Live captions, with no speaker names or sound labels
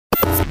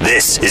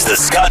This is the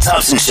Scott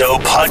Thompson Show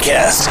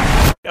podcast.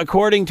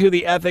 According to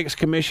the Ethics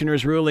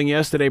Commissioner's ruling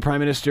yesterday, Prime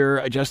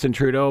Minister Justin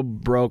Trudeau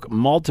broke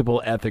multiple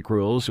ethic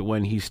rules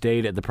when he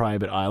stayed at the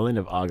private island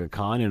of Aga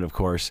Khan, and of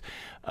course,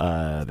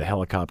 the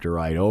helicopter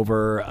ride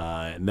over.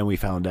 And then we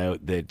found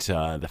out that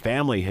the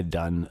family had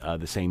done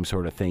the same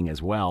sort of thing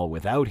as well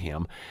without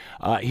him.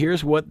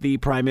 Here's what the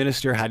Prime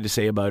Minister had to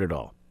say about it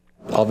all.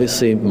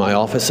 Obviously, my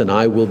office and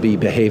I will be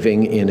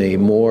behaving in a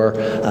more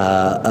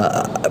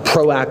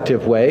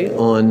proactive way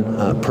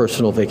on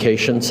personal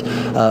vacations.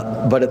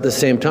 But at the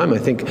same time, I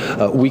think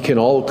we can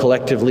all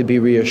collectively be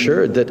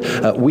reassured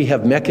that we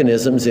have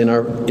mechanisms in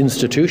our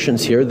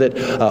institutions here that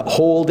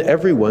hold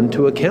everyone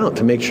to account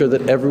to make sure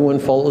that everyone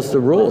follows the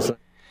rules.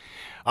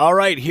 All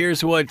right,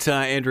 here's what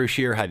Andrew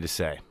Scheer had to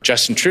say.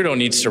 Justin Trudeau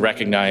needs to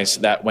recognize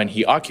that when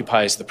he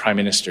occupies the Prime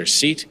Minister's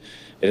seat,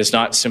 it is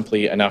not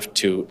simply enough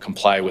to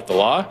comply with the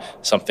law,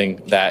 something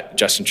that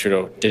Justin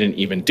Trudeau didn't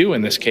even do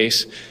in this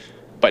case,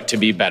 but to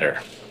be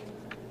better,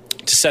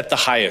 to set the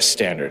highest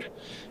standard,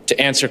 to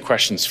answer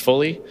questions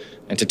fully,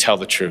 and to tell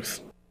the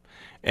truth.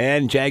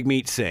 And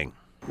Jagmeet Singh.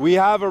 We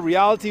have a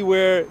reality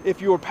where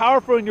if you're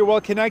powerful and you're well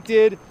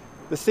connected,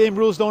 the same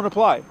rules don't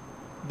apply.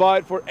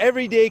 But for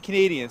everyday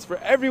Canadians, for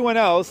everyone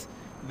else,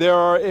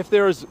 if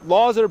there's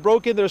laws that are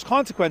broken, there's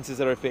consequences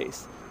that are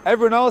faced.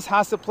 Everyone else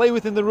has to play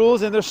within the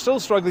rules, and they're still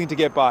struggling to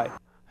get by.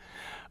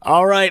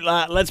 All right,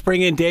 let's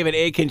bring in David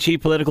Akin, Chief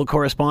Political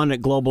Correspondent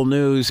at Global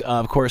News,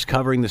 of course,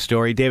 covering the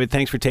story. David,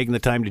 thanks for taking the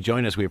time to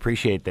join us. We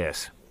appreciate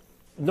this.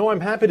 No,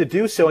 I'm happy to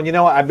do so. And,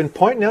 I've been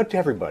pointing out to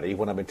everybody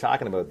when I've been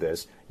talking about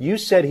this, you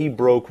said he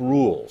broke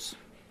rules.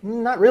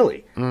 Not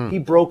really. He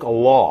broke a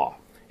law.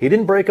 He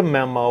didn't break a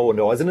memo, and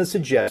it wasn't a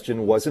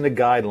suggestion, wasn't a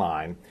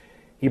guideline.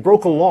 He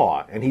broke a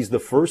law, and he's the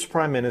first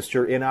prime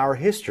minister in our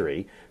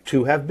history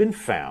to have been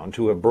found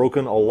to have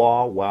broken a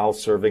law while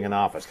serving in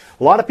office.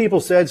 A lot of people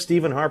said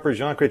Stephen Harper,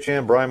 Jean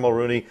Chrétien, Brian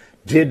Mulroney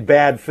did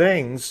bad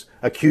things,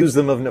 accused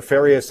them of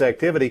nefarious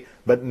activity,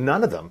 but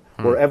none of them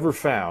were ever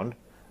found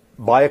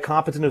by a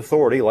competent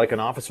authority, like an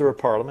officer of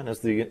parliament, as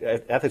the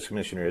ethics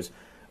commissioner is,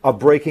 of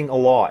breaking a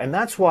law. And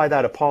that's why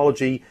that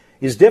apology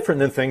is different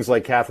than things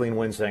like Kathleen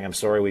Wynne saying, I'm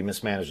sorry, we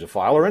mismanaged the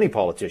file, or any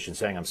politician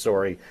saying, I'm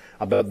sorry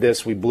about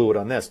this, we blew it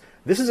on this.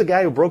 This is a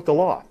guy who broke the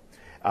law.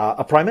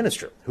 A prime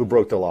minister who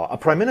broke the law. A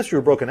prime minister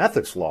who broke an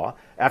ethics law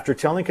after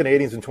telling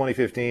Canadians in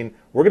 2015,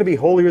 we're going to be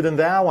holier than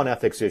thou on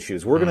ethics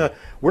issues. We're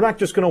not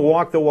just going to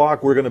walk the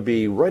walk, we're going to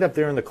be right up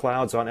there in the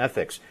clouds on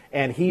ethics.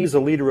 And he's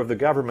a leader of the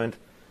government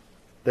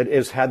that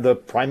has had the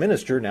prime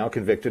minister now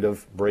convicted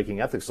of breaking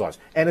ethics laws.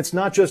 And it's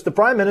not just the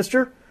prime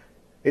minister.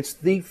 It's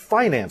the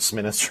finance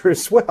minister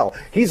as well.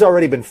 He's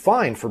already been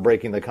fined for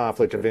breaking the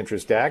Conflict of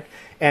Interest Act,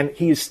 and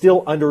he is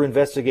still under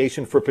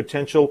investigation for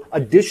potential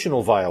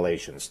additional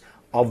violations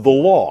of the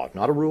law.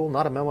 Not a rule,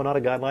 not a memo, not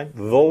a guideline,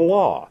 the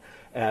law.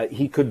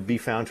 He could be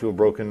found to have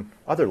broken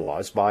other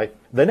laws by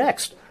the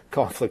next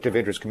Conflict of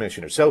Interest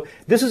Commissioner. So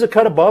this is a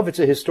cut above. It's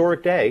a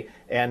historic day,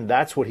 and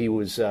that's what he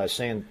was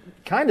saying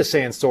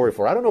sorry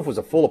for. I don't know if it was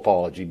a full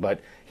apology, but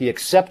he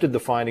accepted the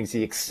findings.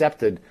 He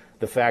accepted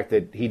the fact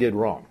that he did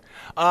wrong.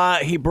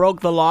 He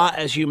broke the law,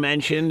 as you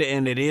mentioned,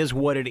 and it is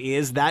what it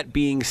is. That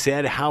being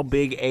said, how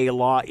big a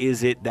law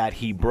is it that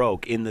he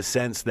broke, in the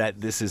sense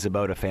that this is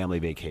about a family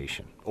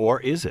vacation?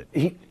 Or is it?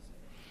 It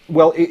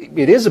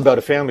is about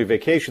a family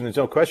vacation. There's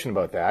no question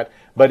about that.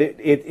 But it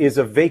is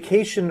a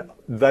vacation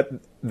that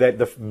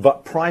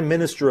the prime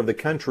minister of the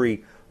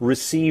country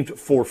received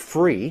for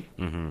free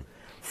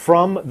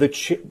from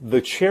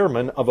the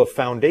chairman of a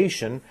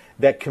foundation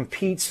that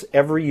competes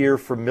every year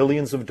for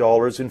millions of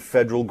dollars in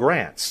federal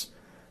grants.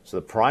 So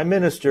the prime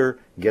minister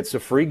gets a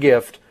free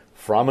gift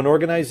from an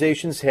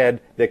organization's head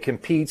that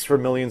competes for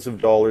millions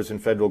of dollars in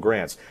federal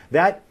grants.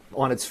 That,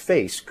 on its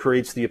face,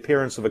 creates the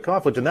appearance of a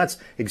conflict, and that's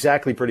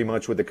exactly pretty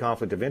much what the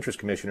Conflict of Interest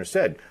Commissioner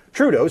said.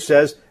 Trudeau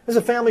says, as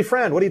a family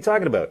friend, what are you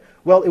talking about?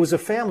 Well, it was a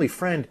family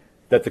friend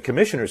that the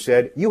commissioner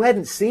said you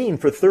hadn't seen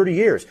for 30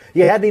 years.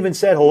 You hadn't even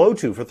said hello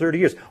to for 30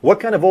 years. What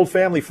kind of old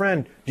family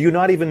friend do you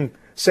not even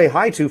say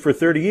hi to for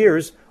 30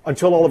 years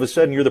until all of a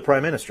sudden you're the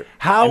prime minister?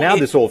 And now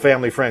this old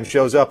family friend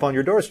shows up on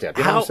your doorstep.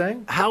 You know what I'm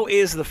saying? How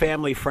is the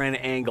family friend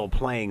angle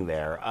playing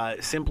there?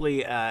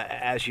 Simply,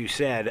 as you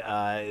said,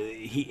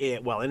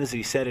 and as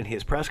he said in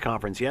his press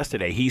conference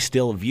yesterday, he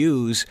still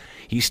views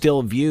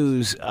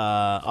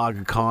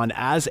Aga Khan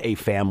as a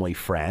family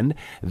friend.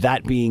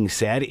 That being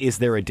said, is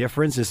there a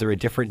difference? Is there a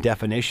different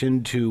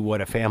definition to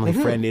what a family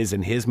friend is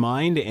in his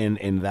mind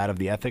and that of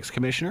the ethics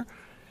commissioner?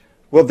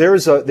 Well,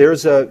 there's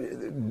a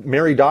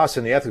Mary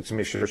Dawson, the ethics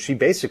commissioner. She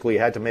basically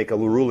had to make a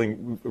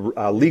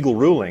legal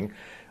ruling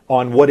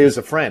on what is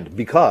a friend,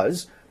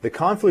 because the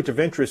Conflict of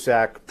Interest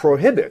Act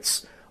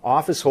prohibits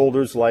office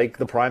holders like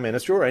the prime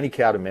minister or any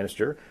cabinet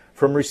minister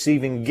from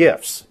receiving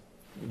gifts.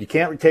 You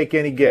can't take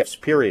any gifts,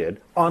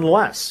 period,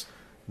 unless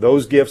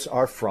those gifts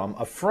are from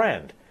a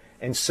friend.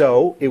 And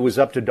so it was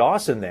up to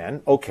Dawson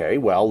then, okay,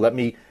 well, let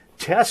me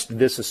test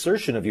this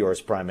assertion of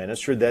yours, Prime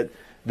Minister, that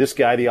this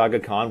guy, the Aga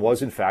Khan,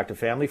 was in fact a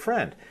family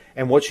friend.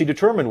 And what she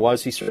determined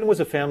was he certainly was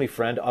a family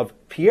friend of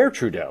Pierre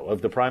Trudeau,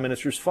 of the Prime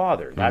Minister's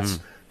father.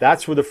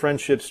 That's where the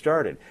friendship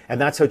started. And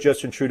that's how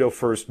Justin Trudeau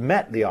first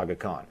met the Aga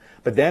Khan.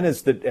 But then,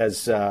 as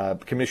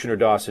Commissioner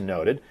Dawson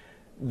noted,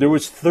 there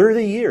was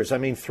 30 years,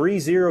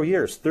 30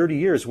 years, 30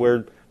 years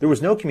where there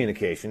was no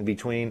communication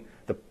between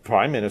the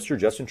Prime Minister,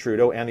 Justin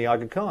Trudeau, and the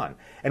Aga Khan.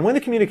 And when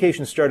the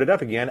communication started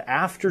up again,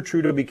 after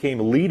Trudeau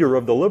became leader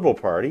of the Liberal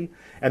Party,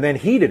 and then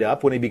heated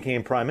up when he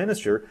became Prime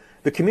Minister,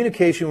 the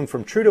communication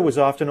from Trudeau was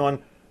often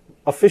on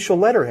official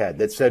letterhead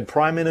that said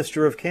Prime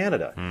Minister of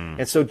Canada.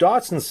 And so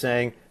Dawson's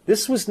saying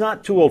this was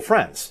not two old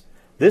friends.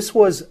 This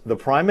was the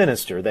Prime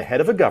Minister, the head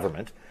of a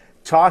government,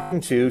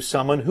 talking to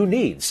someone who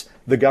needs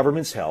the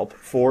government's help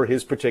for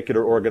his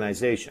particular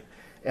organization.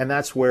 And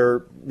that's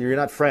where you're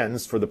not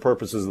friends for the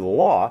purposes of the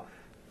law.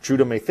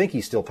 Trudeau may think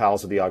he's still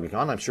pals with the Aga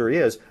Khan, I'm sure he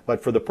is,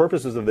 but for the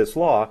purposes of this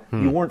law,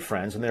 you weren't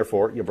friends, and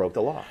therefore you broke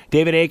the law.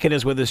 David Akin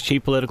is with us,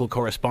 chief political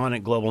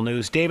correspondent, Global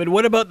News. David,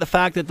 what about the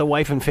fact that the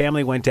wife and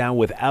family went down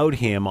without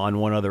him on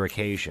one other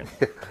occasion?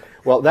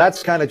 Well,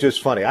 that's kind of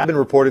just funny. I've been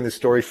reporting this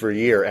story for a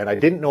year, and I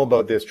didn't know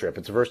about this trip.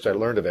 It's the first I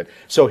learned of it.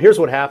 So here's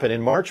what happened.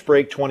 In March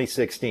break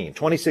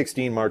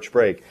 2016 March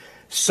break,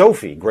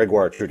 Sophie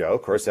Gregoire Trudeau,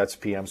 of course, that's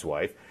PM's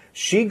wife,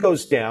 she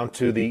goes down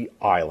to the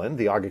island,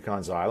 the Aga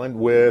Khan's island,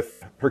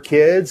 with her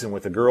kids and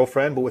with a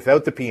girlfriend, but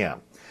without the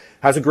PM.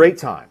 Has a great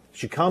time.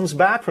 She comes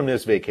back from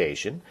this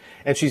vacation,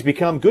 and she's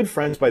become good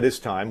friends by this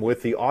time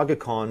with the Aga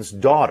Khan's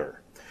daughter.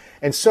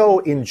 And so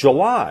in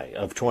July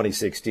of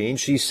 2016,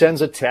 she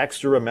sends a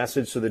text or a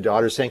message to the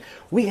daughter saying,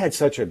 we had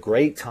such a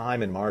great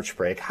time in March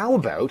break. How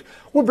about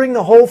we'll bring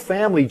the whole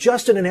family,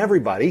 Justin and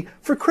everybody,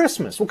 for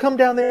Christmas. We'll come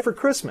down there for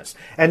Christmas.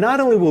 And not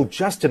only will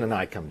Justin and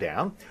I come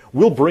down,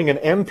 we'll bring an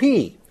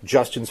MP,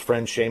 Justin's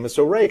friend Seamus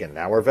O'Regan,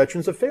 now our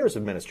Veterans Affairs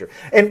Minister.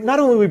 And not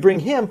only will we bring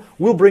him,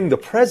 we'll bring the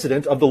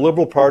president of the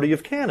Liberal Party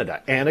of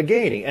Canada, Anna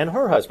Gainey, and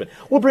her husband.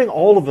 We'll bring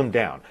all of them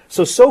down.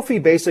 So Sophie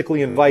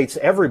basically invites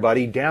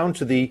everybody down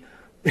to the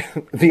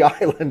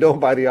island owned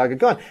by the Aga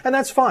Khan. And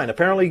that's fine.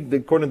 Apparently,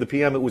 according to the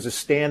PM, it was a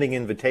standing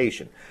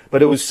invitation.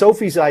 But it was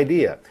Sophie's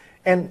idea.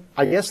 And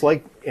I guess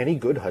like any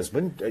good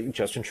husband,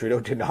 Justin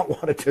Trudeau did not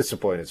want to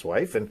disappoint his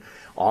wife, and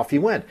off he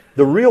went.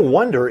 The real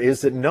wonder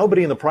is that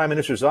nobody in the Prime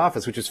Minister's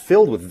office, which is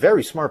filled with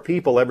very smart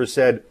people, ever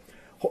said,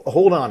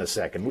 hold on a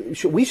second.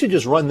 We should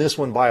just run this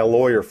one by a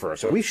lawyer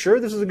first. Are we sure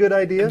this is a good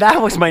idea?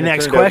 That was my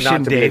next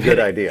question, David. Good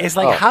idea. It's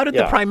like, how did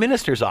the Prime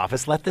Minister's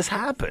office let this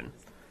happen?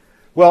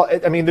 Well,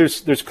 I mean,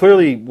 there's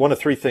clearly one of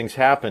three things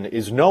happen.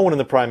 Is no one in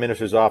the Prime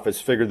Minister's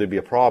office figured there'd be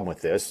a problem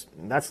with this.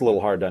 And that's a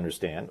little hard to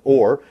understand.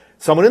 Or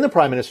someone in the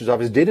Prime Minister's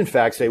office did, in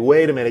fact, say,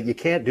 wait a minute, you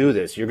can't do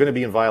this. You're going to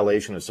be in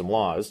violation of some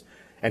laws.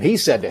 And he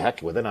said, to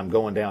heck with it, I'm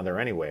going down there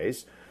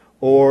anyways.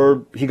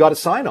 Or he got a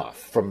sign-off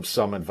from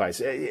some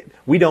advice.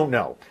 We don't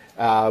know.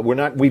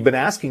 We've been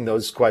asking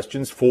those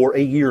questions for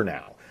a year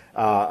now.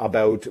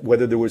 About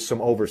whether there was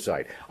some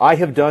oversight. I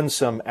have done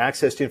some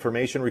access to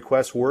information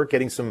request work,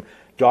 getting some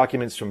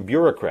documents from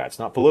bureaucrats,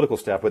 not political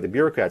staff, but the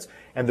bureaucrats.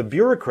 And the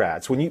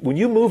bureaucrats, when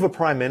you move a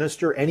prime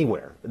minister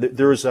anywhere,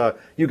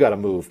 you got to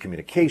move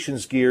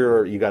communications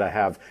gear, you got to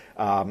have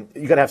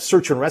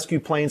search and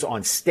rescue planes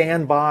on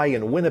standby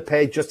in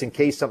Winnipeg just in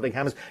case something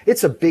happens.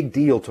 It's a big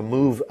deal to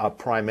move a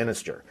prime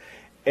minister.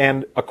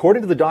 And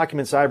according to the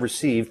documents I've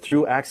received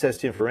through access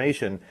to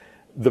information,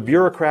 the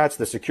bureaucrats,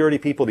 the security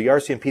people, the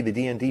RCMP, the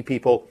DND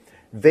people,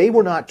 they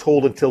were not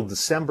told until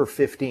December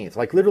 15th,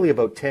 like literally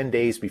about 10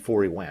 days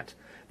before he went.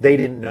 They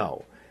didn't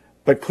know.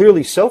 But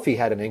clearly Sophie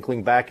had an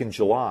inkling back in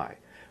July.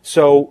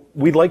 So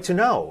we'd like to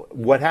know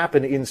what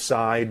happened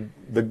inside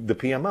the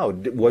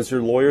PMO. Was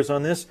there lawyers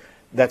on this?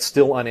 That's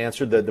still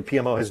unanswered. The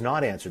PMO has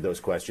not answered those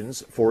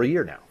questions for a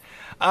year now.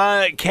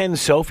 Can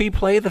Sophie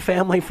play the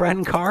family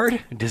friend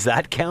card? Does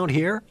that count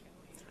here?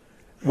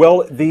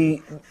 Well,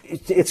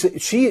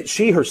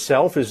 she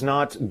herself is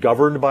not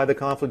governed by the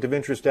Conflict of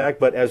Interest Act,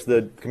 but as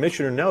the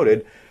commissioner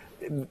noted,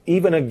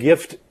 even a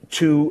gift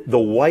to the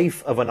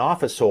wife of an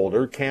office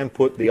holder can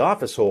put the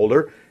office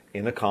holder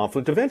in a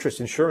conflict of interest.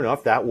 And sure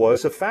enough, that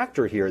was a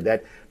factor here,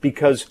 that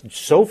because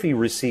Sophie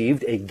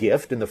received a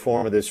gift in the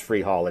form of this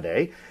free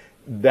holiday,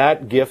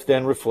 that gift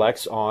then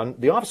reflects on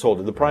the office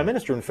holder, the Prime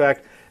Minister. In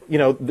fact,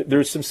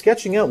 there's some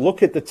sketching out.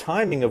 Look at the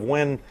timing of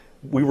when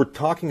we were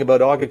talking about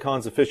Aga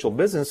Khan's official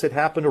business. It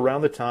happened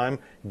around the time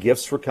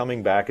gifts were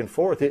coming back and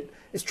forth.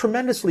 It's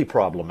tremendously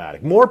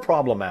problematic, more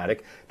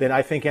problematic than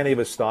I think any of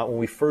us thought when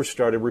we first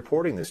started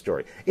reporting this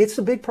story. It's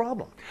a big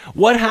problem.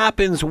 What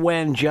happens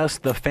when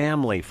just the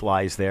family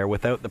flies there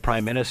without the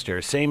Prime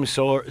Minister? Same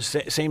sort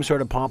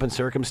of pomp and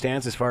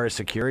circumstance as far as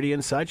security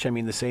and such? I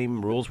mean, the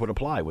same rules would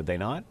apply, would they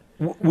not?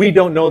 We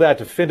don't know that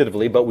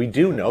definitively, but we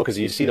do know, because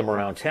you see them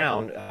around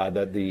town,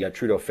 the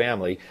Trudeau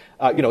family.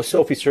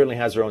 Sophie certainly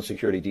has her own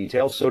security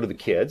details, so do the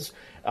kids.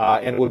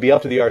 And it would be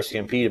up to the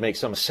RCMP to make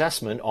some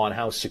assessment on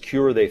how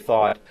secure they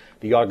thought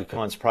the Aga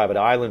Khan's private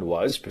island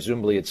was.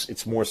 Presumably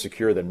it's more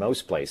secure than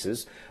most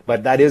places.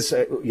 But that is,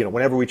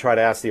 whenever we try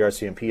to ask the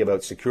RCMP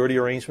about security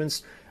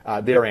arrangements,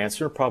 their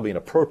answer, probably an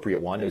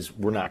appropriate one, is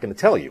we're not going to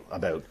tell you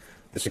about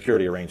the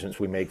security arrangements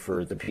we make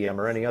for the PM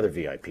or any other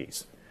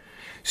VIPs.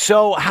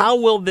 So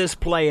how will this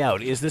play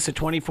out? Is this a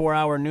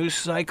 24-hour news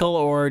cycle,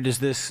 or does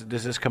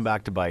this come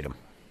back to bite them?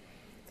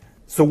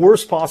 It's the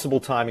worst possible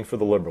timing for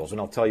the Liberals,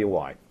 and I'll tell you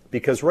why.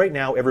 Because right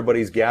now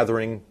everybody's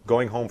gathering,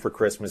 going home for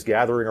Christmas,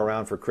 gathering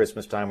around for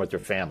Christmas time with their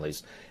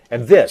families.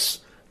 And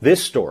this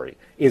story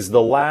is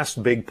the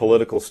last big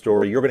political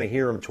story you're going to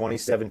hear in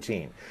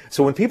 2017.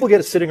 So when people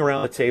get sitting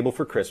around the table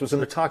for Christmas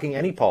and they're talking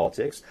any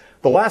politics,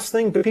 the last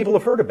thing that people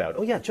have heard about,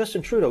 oh yeah,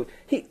 Justin Trudeau,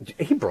 he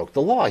broke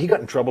the law. He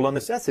got in trouble on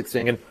this ethics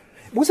thing. And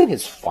wasn't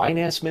his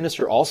finance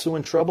minister also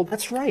in trouble?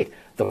 That's right.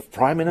 The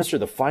prime minister,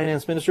 the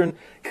finance minister. And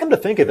come to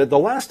think of it, the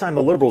last time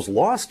the Liberals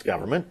lost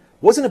government,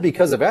 wasn't it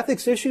because of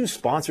ethics issues,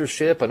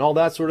 sponsorship, and all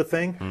that sort of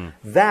thing?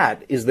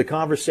 That is the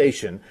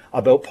conversation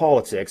about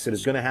politics that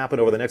is going to happen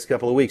over the next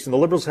couple of weeks. And the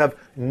Liberals have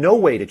no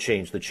way to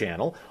change the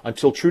channel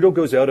until Trudeau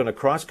goes out on a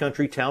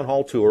cross-country town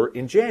hall tour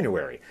in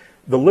January.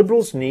 The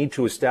Liberals need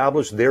to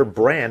establish their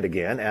brand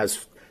again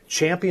as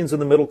champions of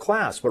the middle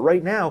class. But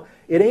right now,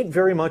 it ain't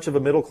very much of a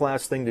middle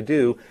class thing to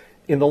do.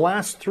 In the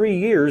last 3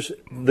 years,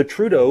 the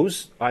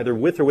Trudeaus, either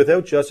with or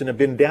without Justin, have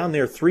been down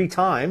there 3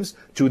 times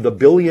to the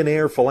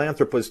billionaire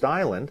philanthropist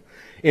island.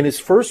 In his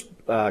first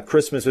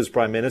Christmas as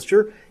prime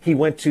minister, he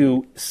went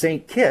to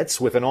St. Kitts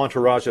with an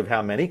entourage of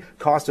how many?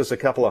 Cost us a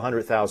couple of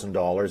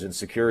 $100,000 in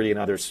security and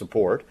other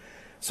support.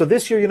 So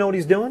this year, you know what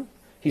he's doing?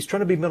 He's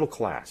trying to be middle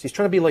class. He's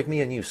trying to be like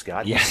me and you,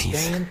 Scott. Yeah, he's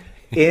staying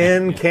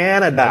in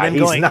Canada.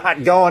 He's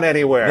not going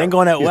anywhere. Then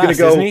going out west,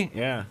 isn't he?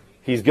 Yeah.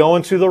 He's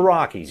going to the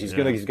Rockies. He's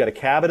got a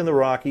cabin in the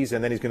Rockies,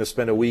 and then he's going to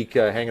spend a week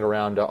hanging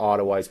around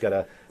Ottawa.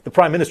 The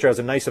Prime Minister has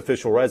a nice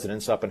official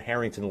residence up in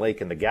Harrington Lake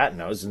in the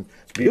Gatineaus, and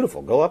it's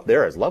beautiful. Go up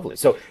there; it's lovely.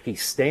 So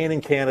he's staying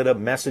in Canada.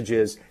 Message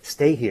is,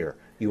 stay here.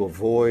 You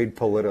avoid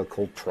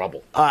political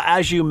trouble.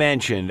 As you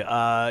mentioned,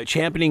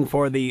 championing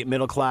for the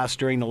middle class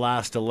during the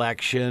last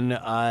election.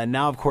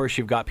 Now, of course,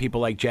 you've got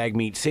people like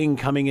Jagmeet Singh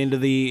coming into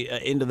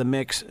the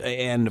mix,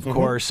 and of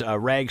course,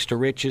 rags to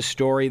riches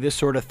story. This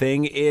sort of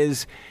thing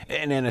is,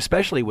 and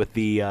especially with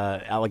the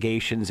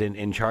allegations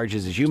and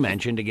charges, as you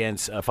mentioned,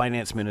 against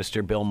Finance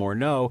Minister Bill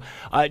Morneau.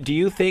 Do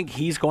you think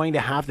he's going to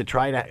have to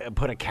try to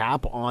put a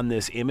cap on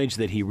this image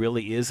that he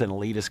really is an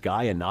elitist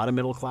guy and not a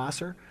middle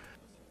classer?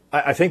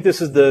 I think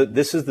this is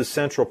the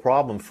central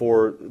problem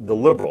for the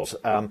Liberals.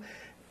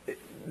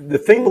 The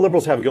thing the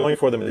Liberals have going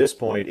for them at this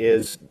point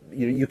is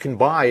you can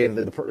buy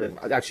in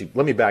actually,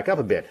 let me back up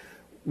a bit.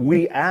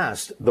 We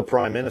asked the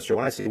Prime Minister,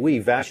 when I say we,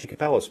 Vassy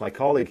Kapelos, my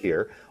colleague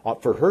here,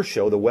 for her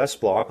show, The West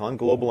Block, on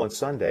Global on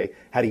Sunday,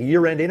 had a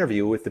year-end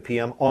interview with the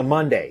PM on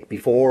Monday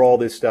before all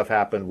this stuff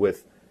happened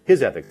with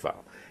his ethics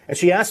file. And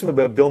she asked him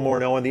about Bill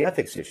Morneau and the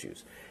ethics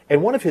issues.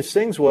 And one of his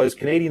things was,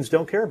 Canadians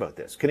don't care about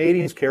this.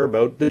 Canadians care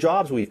about the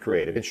jobs we've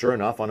created. And sure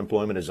enough,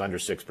 unemployment is under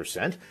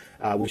 6%,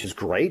 which is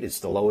great. It's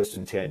the lowest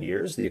in 10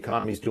 years. The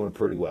economy's doing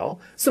pretty well.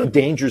 Some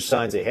danger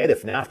signs ahead.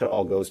 If NAFTA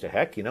all goes to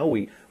heck, we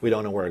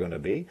don't know where we're going to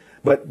be.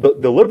 But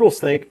the Liberals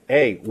think,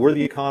 hey, we're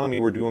the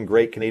economy. We're doing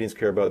great. Canadians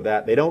care about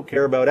that. They don't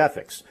care about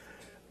ethics.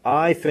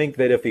 I think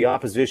that if the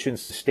opposition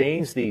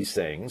sustains these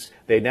things,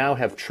 they now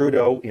have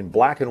Trudeau in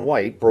black and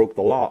white broke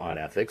the law on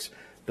ethics.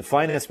 The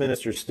finance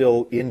minister is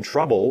still in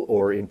trouble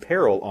or in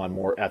peril on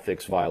more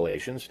ethics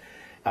violations.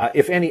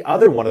 If any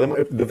other one of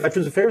them, the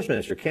Veterans Affairs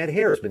Minister, Kent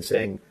Hare, has been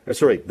saying,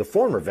 the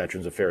former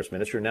Veterans Affairs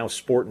Minister, now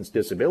Sport and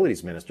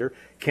Disabilities Minister,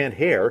 Kent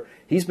Hare,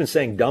 he's been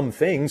saying dumb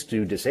things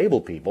to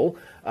disabled people.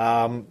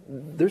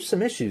 There's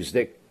some issues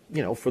that,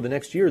 for the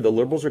next year, the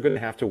Liberals are going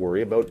to have to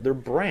worry about their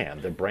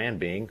brand, the brand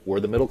being we're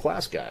the middle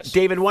class guys.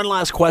 David, one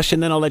last question,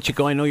 then I'll let you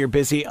go. I know you're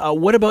busy.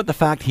 What about the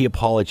fact he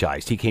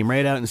apologized? He came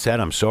right out and said,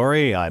 I'm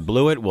sorry, I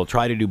blew it. We'll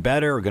try to do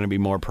better. We're going to be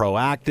more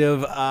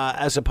proactive,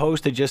 as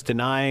opposed to just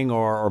denying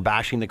or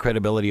bashing the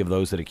credibility of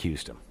those that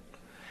accused him.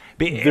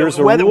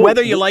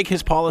 Whether you like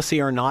his policy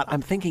or not,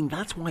 I'm thinking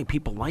that's why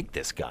people like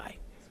this guy.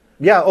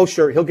 Yeah, oh,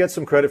 sure. He'll get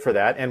some credit for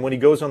that. And when he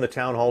goes on the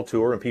town hall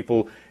tour and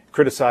people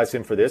criticize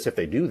him for this, if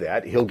they do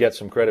that, he'll get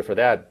some credit for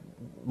that.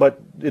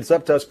 But it's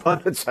up to us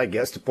pundits, I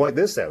guess, to point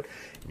this out.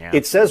 Yeah.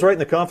 It says right in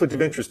the Conflict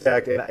of Interest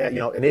Act, and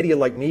an idiot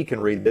like me can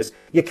read this,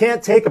 you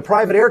can't take a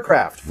private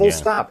aircraft, full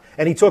stop.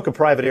 And he took a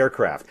private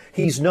aircraft.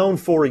 He's known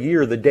for a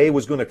year the day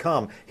was going to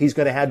come. He's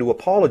going to have to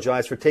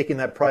apologize for taking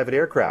that private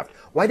aircraft.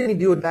 Why didn't he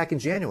do it back in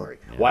January?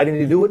 Yeah. Why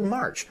didn't he do it in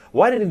March?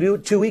 Why didn't he do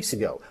it 2 weeks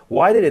ago?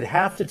 Why did it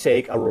have to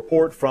take a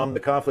report from the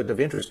Conflict of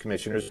Interest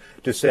Commissioners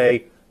to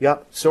say,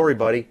 yep, sorry,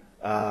 buddy,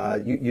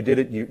 you did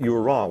it, you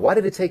were wrong? Why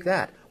did it take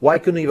that? Why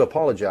couldn't he have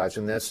apologized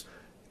in this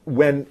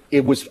when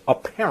it was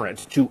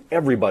apparent to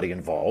everybody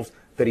involved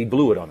that he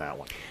blew it on that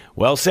one.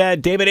 Well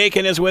said. David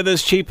Akin is with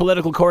us, chief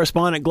political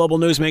correspondent, Global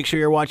News. Make sure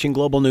you're watching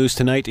Global News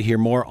tonight to hear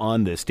more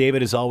on this.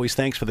 David, as always,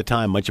 thanks for the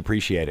time. Much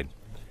appreciated.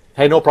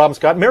 Hey, no problem,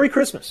 Scott. Merry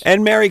Christmas.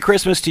 And Merry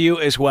Christmas to you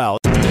as well.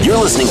 You're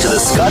listening to The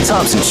Scott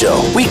Thompson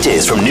Show,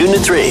 weekdays from noon to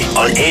 3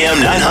 on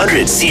AM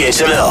 900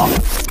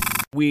 CHML.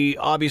 We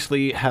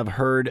obviously have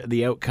heard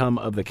the outcome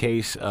of the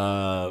case,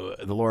 the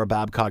Laura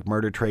Babcock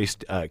murder case.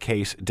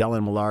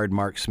 Dellen Millard,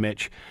 Mark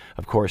Smich,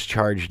 of course,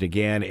 charged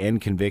again and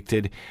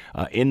convicted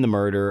in the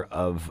murder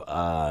of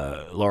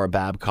Laura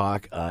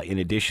Babcock, in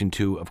addition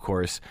to, of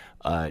course,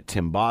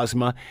 Tim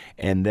Bosma.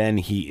 And then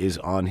he is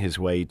on his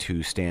way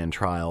to stand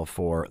trial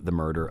for the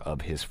murder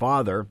of his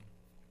father.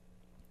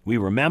 We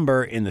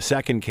remember in the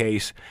second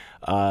case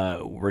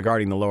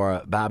regarding the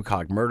Laura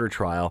Babcock murder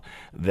trial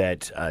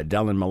that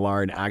Dellen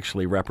Millard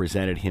actually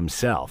represented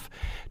himself.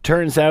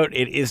 Turns out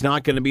it is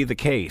not going to be the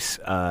case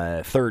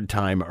third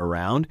time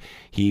around.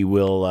 He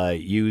will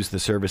use the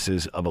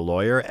services of a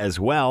lawyer as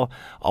well,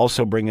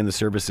 also bring in the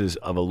services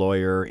of a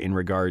lawyer in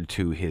regard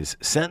to his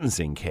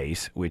sentencing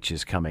case, which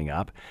is coming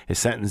up, his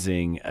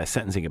sentencing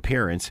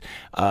appearance,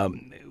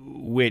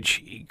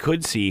 which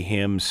could see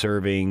him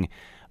serving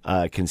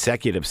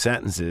consecutive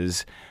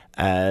sentences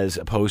as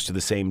opposed to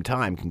the same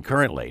time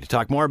concurrently. To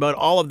talk more about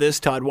all of this,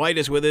 Todd White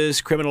is with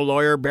us, criminal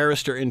lawyer,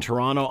 barrister in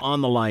Toronto,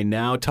 on the line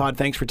now. Todd,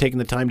 thanks for taking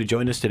the time to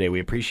join us today. We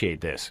appreciate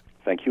this.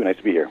 Thank you. Nice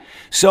to be here.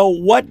 So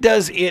what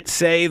does it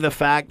say, the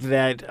fact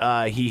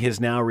that he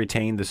has now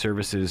retained the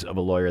services of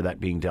a lawyer,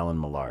 that being Dellen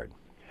Millard?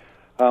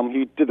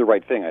 He did the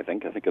right thing, I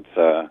think. I think it's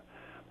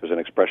there's an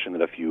expression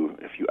that if you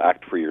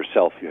act for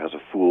yourself, you're as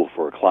a fool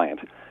for a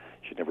client. You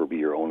should never be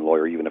your own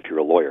lawyer, even if you're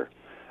a lawyer.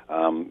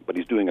 But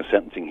he's doing a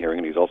sentencing hearing,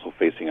 and he's also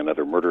facing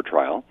another murder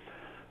trial.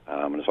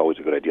 And it's always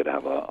a good idea to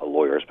have a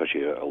lawyer,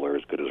 especially a lawyer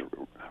as good as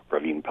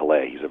Raveen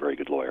Pillay. He's a very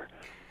good lawyer.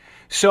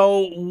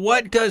 So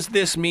what does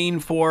this mean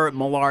for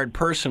Millard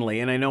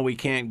personally? And I know we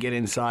can't get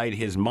inside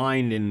his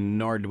mind, and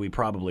nor do we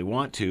probably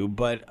want to,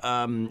 but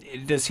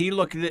does he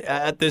look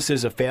at this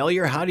as a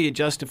failure? How do you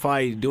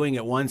justify doing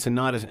it once and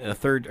not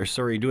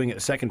doing it a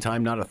second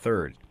time, not a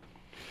third?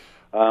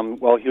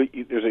 Well,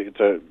 it's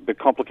a bit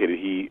complicated.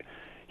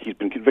 He's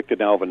been convicted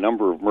now of a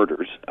number of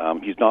murders.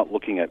 He's not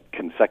looking at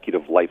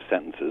consecutive life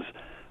sentences.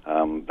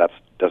 That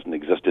doesn't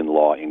exist in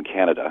law in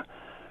Canada.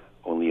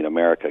 Only in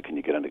America can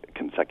you get a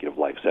consecutive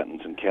life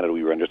sentence. In Canada,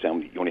 we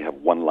understand you only have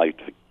one life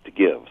to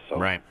give. So,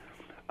 right.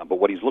 But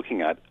what he's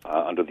looking at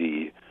under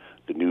the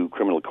new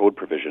criminal code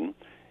provision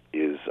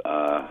is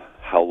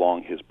how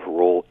long his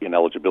parole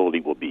ineligibility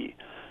will be.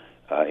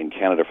 In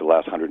Canada, for the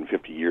last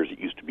 150 years, it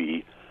used to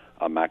be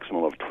a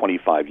maximum of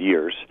 25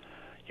 years.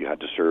 You had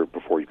to serve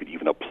before you could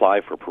even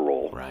apply for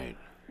parole. Right.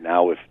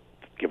 Now,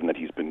 given that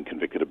he's been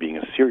convicted of being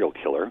a serial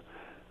killer,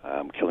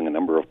 killing a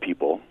number of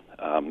people,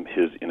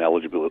 his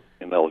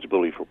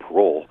ineligibility for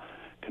parole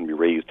can be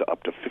raised to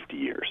up to 50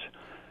 years.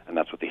 And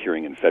that's what the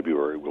hearing in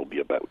February will be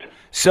about.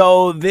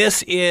 So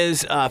this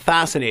is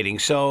fascinating.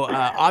 So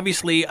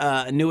obviously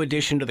a new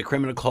addition to the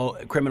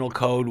criminal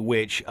code,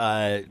 which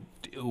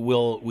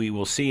we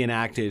will see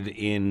enacted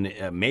in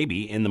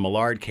maybe in the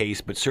Millard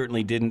case, but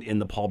certainly didn't in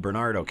the Paul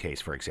Bernardo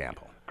case, for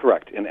example.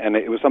 Correct. And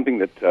it was something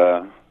that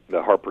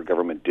the Harper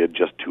government did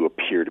just to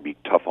appear to be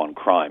tough on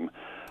crime.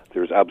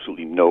 There's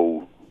absolutely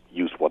no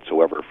use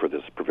whatsoever for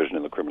this provision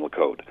in the criminal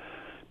code.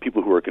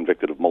 People who are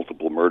convicted of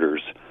multiple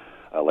murders,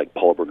 like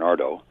Paul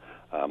Bernardo,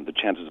 the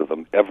chances of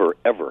them ever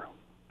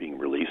being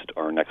released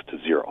are next to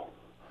zero.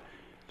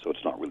 So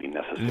it's not really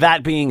necessary.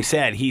 That being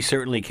said, he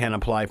certainly can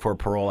apply for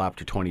parole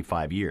after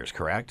 25 years,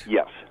 correct?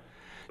 Yes.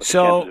 But the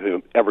chances of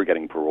him ever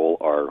getting parole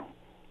are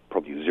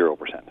probably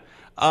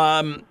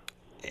 0%.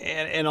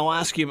 And I'll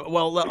ask you.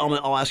 Well,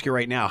 I'll ask you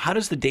right now. How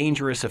does the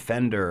dangerous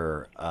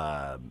offender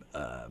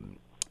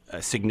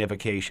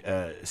signification?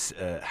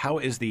 How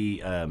is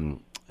the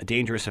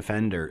dangerous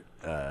offender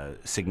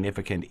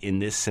significant in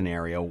this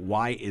scenario?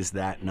 Why is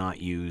that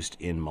not used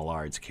in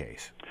Millard's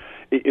case?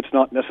 It's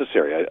not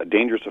necessary. A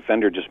dangerous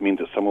offender just means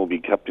that someone will be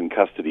kept in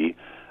custody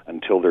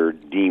until they're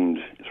deemed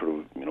sort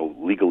of,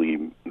 legally,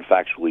 and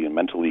factually, and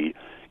mentally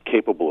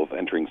capable of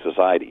entering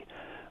society.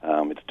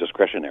 It's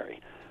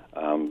discretionary.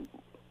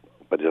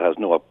 But it has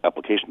no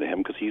application to him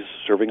because he's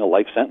serving a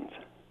life sentence.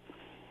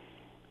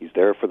 He's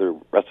there for the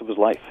rest of his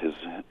life. His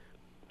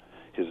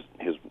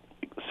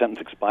sentence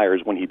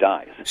expires when he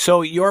dies.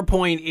 So your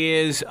point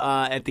is,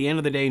 at the end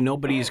of the day,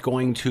 nobody's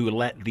going to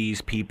let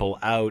these people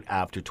out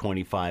after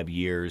 25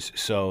 years,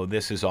 so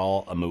this is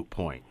all a moot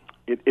point.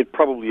 It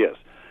probably is,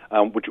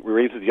 which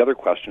raises the other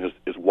question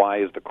is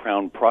why is the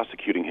Crown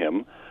prosecuting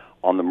him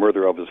on the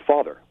murder of his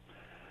father?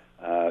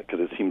 Because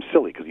it seems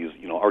silly, because he's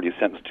already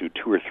sentenced to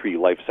 2 or 3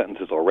 life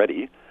sentences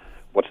already.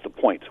 What's the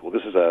point? Well,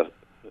 this is a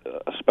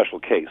special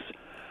case.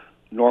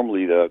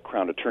 Normally, the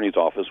Crown Attorney's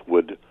Office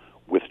would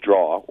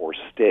withdraw or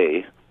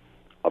stay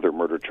other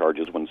murder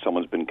charges when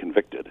someone's been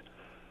convicted.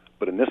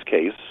 But in this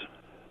case,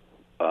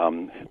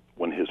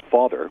 when his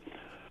father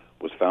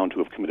was found to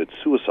have committed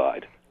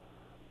suicide,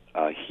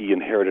 he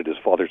inherited his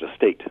father's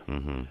estate,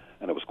 and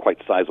it was quite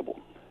sizable.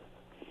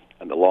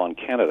 And the law in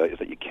Canada is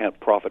that you can't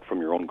profit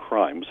from your own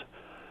crimes.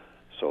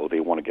 So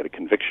they want to get a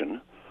conviction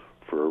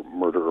for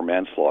murder or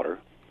manslaughter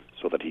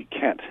so that he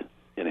can't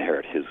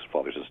inherit his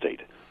father's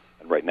estate.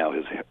 And right now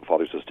his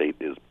father's estate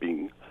is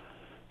being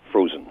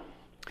frozen.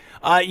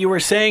 You were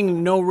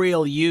saying no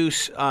real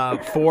use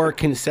for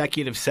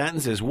consecutive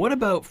sentences. What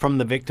about from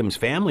the victim's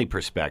family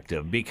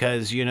perspective?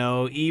 Because,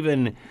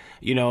 even,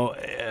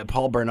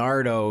 Paul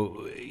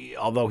Bernardo,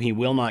 although he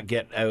will not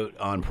get out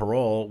on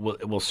parole,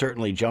 will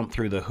certainly jump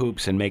through the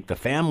hoops and make the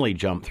family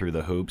jump through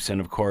the hoops and,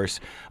 of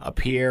course,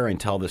 appear and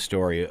tell the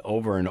story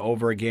over and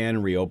over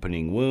again,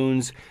 reopening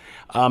wounds.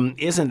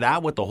 Isn't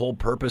that what the whole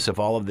purpose of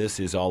all of this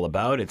is all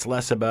about? It's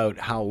less about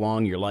how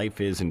long your life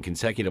is in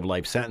consecutive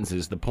life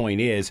sentences. The point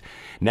is,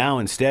 now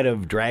instead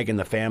of dragging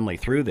the family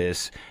through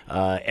this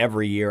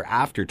every year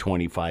after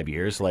 25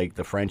 years, like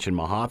the French and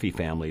Mahaffey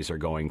families are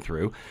going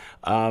through,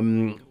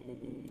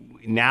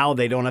 now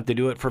they don't have to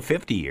do it for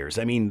 50 years.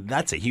 I mean,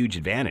 that's a huge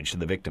advantage to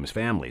the victims'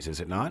 families, is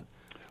it not?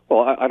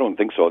 Well, I don't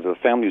think so. The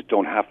families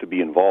don't have to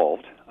be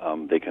involved.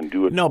 They can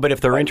do it. No, but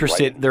if they're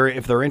interested,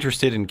 if they're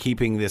interested in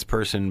keeping this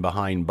person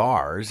behind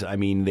bars, I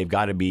mean, they've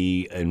got to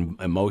be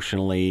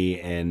emotionally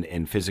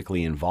and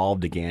physically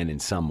involved again in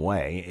some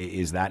way.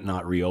 Is that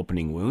not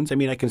reopening wounds? I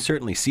mean, I can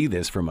certainly see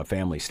this from a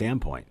family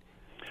standpoint.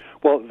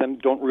 Well, then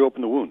don't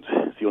reopen the wounds.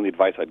 It's the only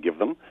advice I'd give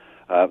them.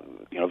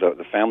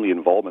 The family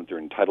involvement, they're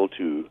entitled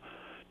to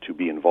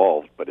be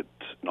involved, but it's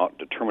not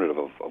determinative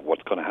of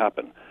what's going to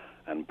happen.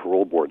 And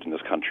parole boards in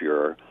this country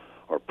are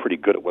pretty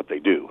good at what they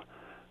do.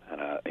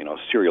 And a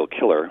serial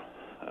killer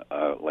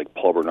like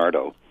Paul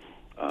Bernardo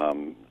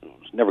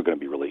is never going to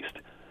be released.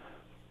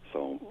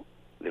 So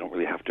they don't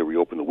really have to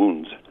reopen the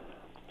wounds.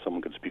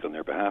 Someone can speak on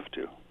their behalf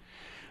too.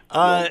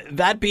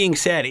 That being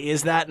said,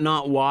 is that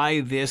not why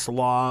this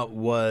law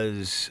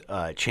was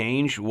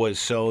changed? Was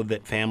so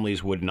that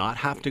families would not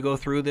have to go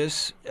through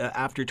this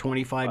after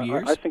 25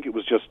 years? I think it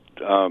was just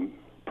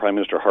Prime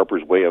Minister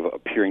Harper's way of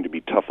appearing to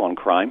be tough on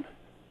crime.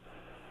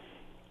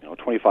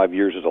 25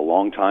 years is a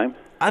long time.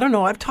 I don't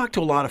know. I've talked to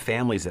a lot of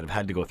families that have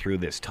had to go through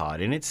this,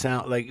 Todd, and it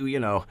sounds like,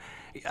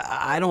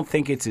 I don't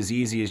think it's as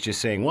easy as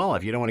just saying, well,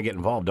 if you don't want to get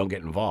involved, don't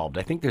get involved.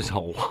 I think there's a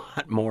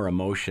lot more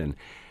emotion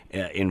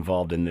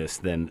involved in this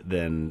than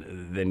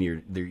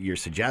you're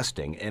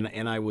suggesting,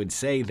 and I would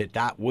say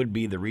that would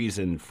be the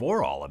reason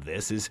for all of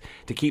this, is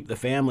to keep the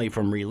family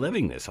from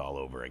reliving this all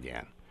over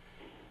again.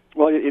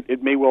 Well,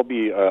 it may well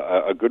be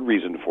a good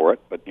reason for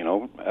it, but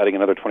adding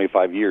another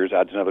 25 years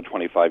adds another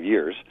 25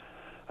 years.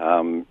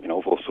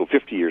 So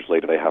 50 years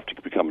later they have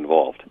to become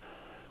involved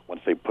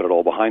once they put it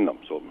all behind them.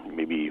 So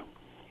maybe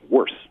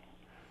worse.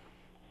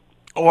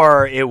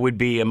 Or it would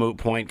be a moot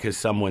point because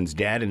someone's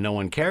dead and no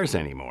one cares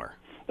anymore.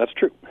 That's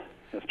true.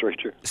 That's very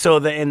true. So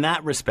in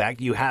that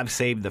respect, you have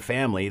saved the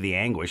family the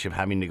anguish of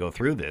having to go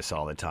through this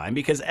all the time.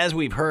 Because as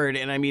we've heard,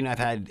 and I mean, I've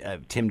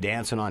had Tim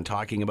Danson on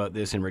talking about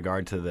this in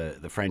regard to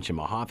the French and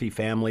Mahaffey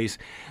families,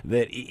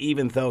 that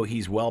even though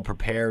he's well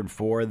prepared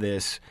for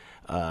this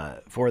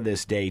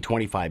day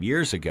 25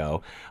 years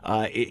ago,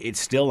 it's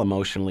still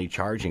emotionally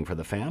charging for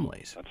the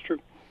families. That's true.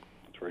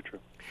 That's very true.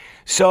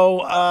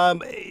 So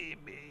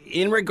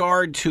in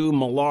regard to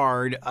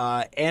Millard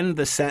and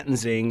the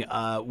sentencing,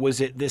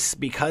 was it this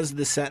because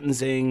the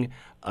sentencing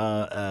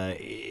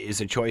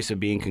is a choice of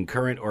being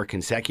concurrent or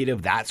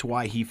consecutive? That's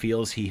why he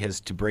feels he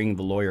has to bring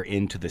the lawyer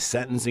into the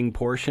sentencing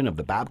portion of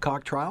the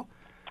Babcock trial?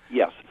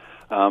 Yes.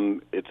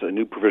 It's a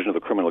new provision of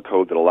the criminal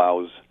code that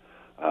allows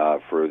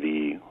for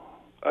the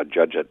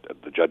judge at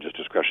the judge's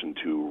discretion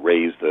to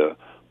raise the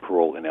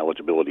parole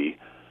ineligibility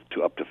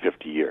to up to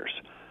 50 years.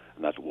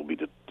 And that's what will be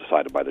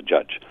decided by the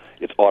judge.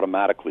 It's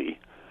automatically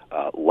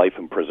life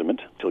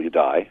imprisonment till you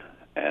die,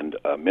 and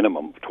a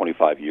minimum of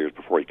 25 years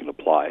before you can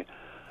apply.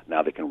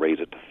 Now they can raise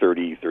it to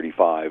 30,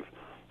 35,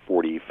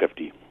 40,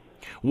 50.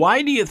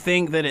 Why do you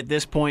think that at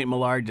this point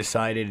Millard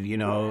decided,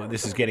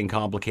 this is getting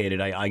complicated,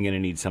 I'm going to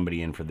need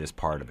somebody in for this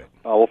part of it?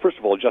 Well, first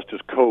of all,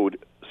 Justice Code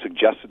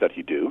suggested that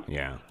he do.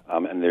 Yeah.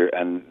 And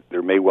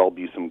there may well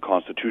be some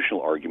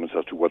constitutional arguments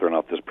as to whether or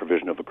not this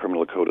provision of the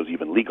criminal code is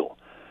even legal,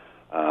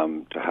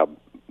 to have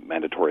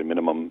mandatory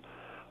minimum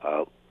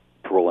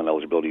parole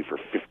ineligibility for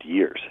 50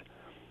 years.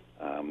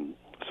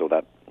 So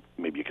that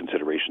may be a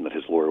consideration that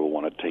his lawyer will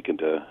want to take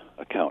into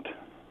account.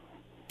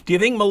 Do you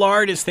think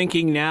Millard is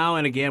thinking now,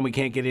 and again, we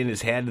can't get in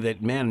his head,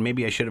 that, man,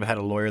 maybe I should have had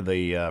a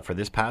lawyer for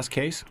this past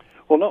case?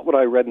 Well, not what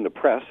I read in the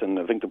press, and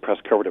I think the press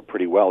covered it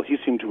pretty well. He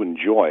seemed to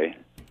enjoy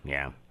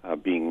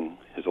being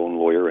his own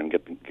lawyer and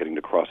getting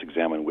to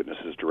cross-examine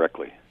witnesses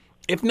directly.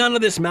 If none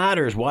of this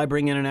matters, why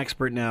bring in an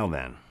expert now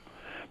then?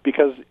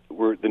 Because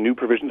the new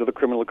provisions of the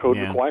criminal code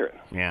require it.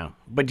 Yeah.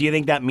 But do you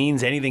think that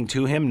means anything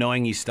to him,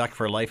 knowing he's stuck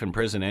for life in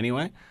prison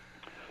anyway?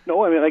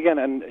 No, I mean, again,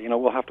 and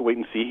we'll have to wait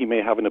and see. He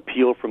may have an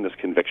appeal from this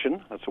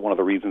conviction. That's one of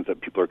the reasons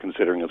that people are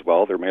considering as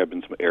well. There may have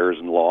been some errors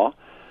in law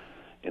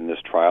in this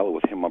trial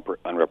with him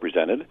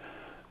unrepresented,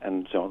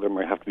 and so there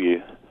may have to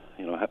be,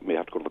 may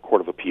have to go to the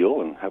Court of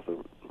Appeal and have the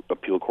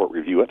appeal court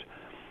review it.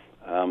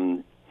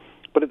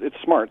 But it's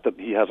smart that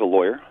he has a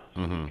lawyer.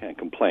 So he can't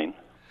complain.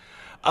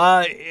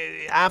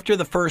 After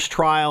the first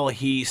trial,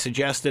 he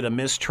suggested a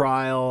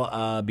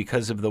mistrial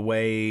because of the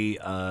way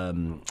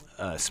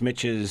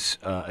Smitch's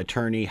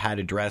attorney had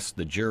addressed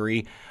the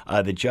jury.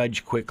 The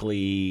judge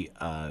quickly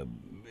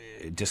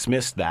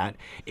dismissed that.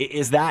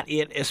 Is that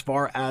it as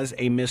far as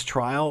a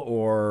mistrial,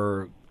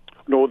 or?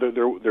 No,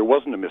 there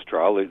wasn't a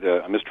mistrial.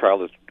 A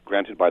mistrial is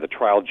granted by the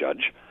trial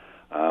judge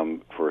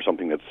for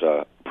something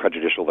that's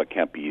prejudicial that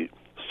can't be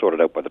sorted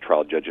out by the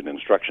trial judge in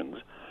instructions,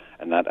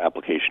 and that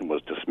application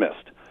was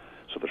dismissed.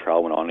 So the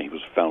trial went on and he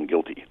was found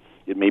guilty.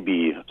 It may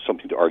be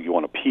something to argue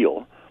on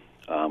appeal,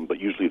 but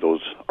usually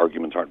those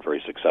arguments aren't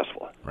very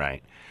successful.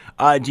 Right.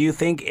 Do you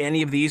think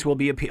any of these will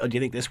be appealed? Do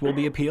you think this will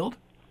be appealed?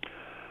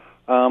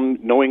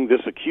 Knowing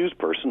this accused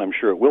person, I'm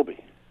sure it will be.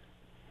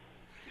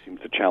 He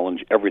seems to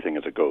challenge everything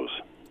as it goes.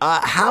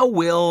 How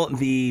will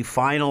the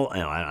final,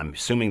 I'm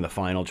assuming the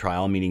final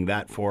trial, meaning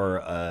that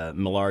for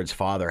Millard's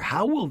father,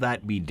 how will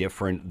that be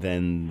different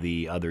than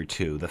the other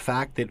two? The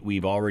fact that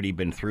we've already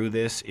been through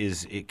this,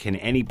 can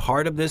any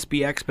part of this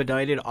be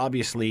expedited?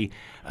 Obviously,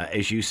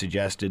 as you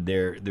suggested,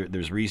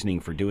 there's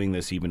reasoning for doing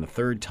this even a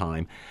third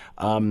time.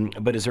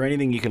 But is there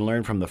anything you can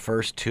learn from the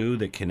first two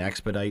that can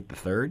expedite the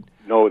third?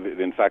 No,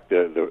 in fact,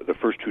 the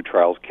first two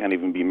trials can't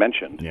even be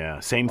mentioned.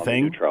 Yeah, same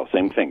thing?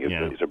 Same thing.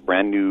 It's a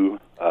brand new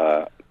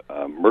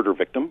murder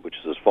victim, which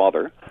is his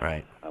father.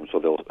 Right. So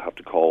they'll have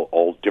to call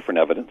all different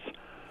evidence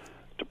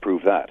to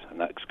prove that, and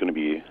that's going to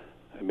be.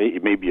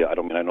 It may be. I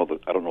don't know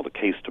the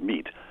case to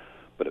meet,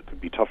 but it could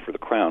be tough for the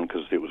Crown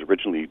because it was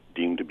originally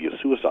deemed to be a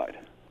suicide.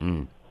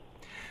 Mm.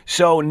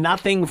 So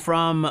nothing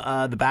from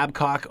the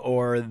Babcock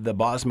or the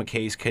Bosma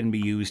case can be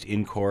used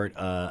in court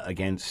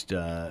against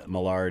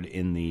Millard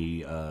in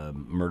the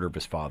murder of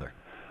his father,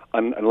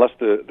 unless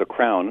the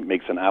Crown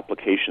makes an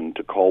application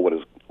to call what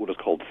is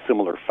called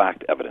similar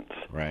fact evidence,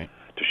 right,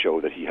 to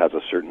show that he has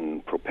a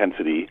certain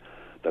propensity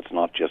that's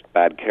not just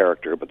bad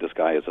character, but this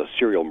guy is a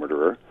serial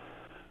murderer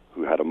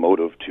who had a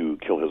motive to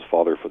kill his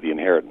father for the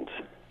inheritance,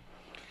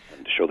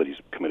 and to show that he's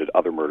committed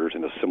other murders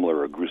in a similar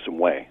or gruesome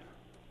way.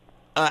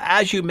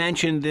 As you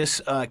mentioned,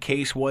 this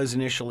case was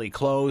initially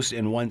closed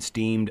and once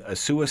deemed a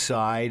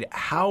suicide.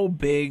 How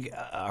big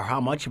or how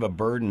much of a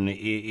burden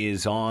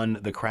is on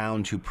the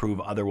Crown to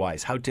prove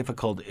otherwise? How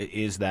difficult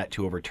is that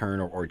to overturn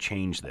or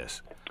change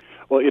this?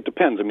 Well, it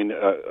depends. I mean,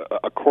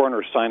 a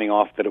coroner signing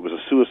off that it was a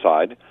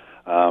suicide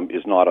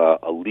is not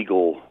a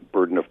legal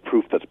burden of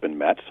proof that's been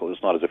met, so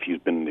it's not as if he's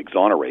been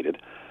exonerated.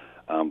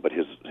 But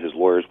his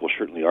lawyers will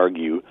certainly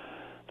argue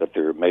that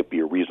there might be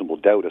a reasonable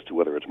doubt as to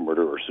whether it's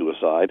murder or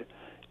suicide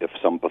if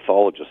some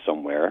pathologist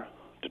somewhere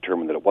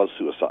determined that it was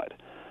suicide.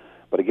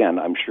 But again,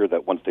 I'm sure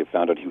that once they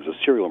found out he was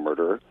a serial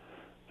murderer,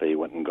 they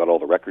went and got all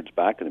the records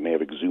back, and they may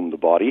have exhumed the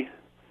body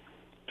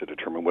to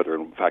determine whether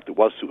in fact it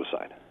was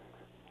suicide.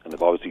 And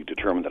they've obviously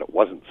determined that it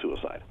wasn't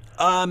suicide.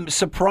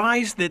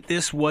 Surprised that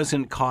this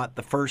wasn't caught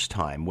the first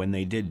time when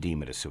they did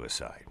deem it a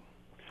suicide?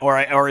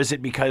 Or is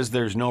it because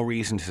there's no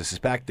reason to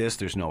suspect this,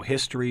 there's no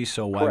history,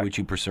 so why Correct. Would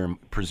you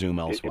presume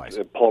elsewise?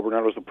 Paul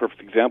Bernardo is the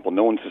perfect example.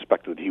 No one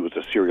suspected that he was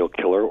a serial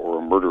killer or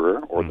a murderer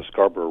or the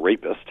Scarborough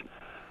rapist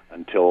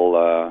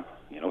until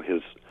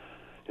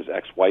his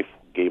ex-wife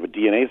gave a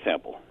DNA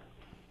sample.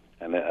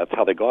 And that's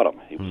how they got him.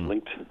 He was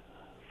linked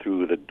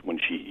through when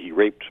he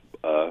raped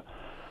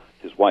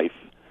his wife.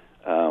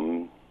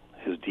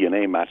 His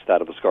DNA matched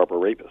that of the Scarborough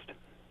rapist.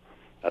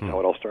 That's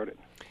how it all started.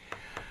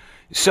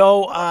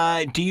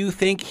 So, do you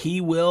think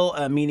he will,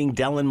 meaning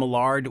Dellen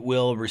Millard,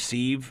 will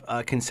receive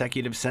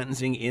consecutive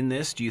sentencing in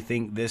this? Do you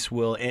think this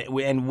will,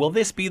 and will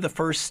this be the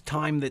first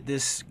time that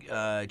this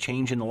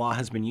change in the law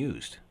has been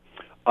used?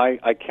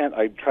 I can't.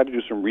 I tried to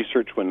do some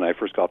research when I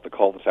first got the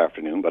call this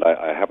afternoon, but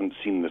I haven't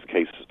seen this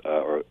case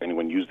or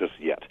anyone use this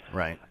yet.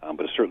 Right.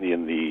 But it's certainly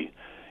in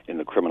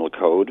the criminal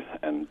code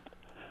and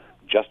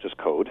justice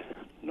code,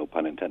 no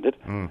pun intended,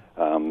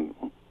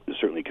 is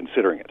certainly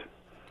considering it.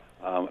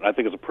 And I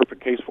think it's a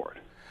perfect case for it.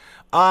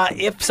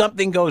 If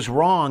something goes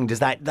wrong,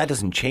 that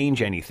doesn't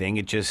change anything?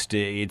 It just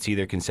it's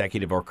either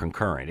consecutive or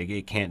concurrent.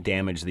 It can't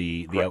damage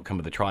the outcome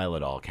of the trial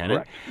at all, can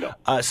Correct. it?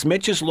 No.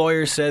 Smitch's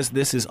lawyer says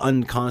this is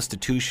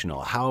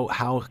unconstitutional.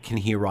 How can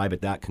he arrive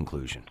at that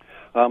conclusion?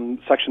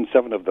 Section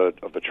 7 of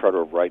the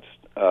Charter of Rights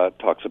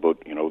talks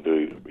about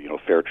the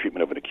fair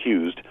treatment of an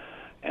accused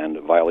and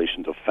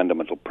violations of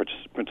fundamental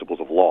principles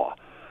of law.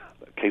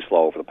 Case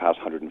law over the past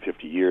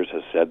 150 years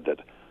has said that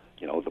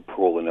the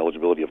parole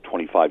ineligibility of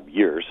 25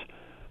 years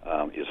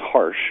is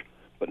harsh,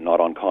 but not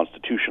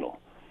unconstitutional.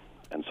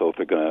 And so if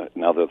they're going to,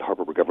 now that the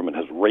Harper government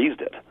has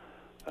raised it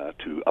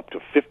to up to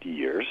 50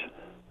 years,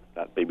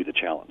 that may be the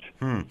challenge.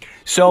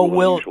 So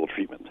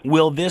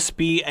will this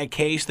be a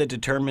case that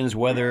determines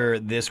whether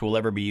this will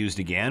ever be used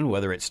again,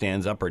 whether it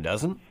stands up or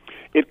doesn't?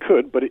 It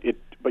could, but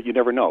you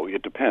never know.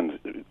 It depends.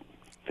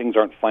 Things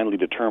aren't finally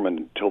determined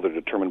until they're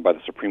determined by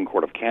the Supreme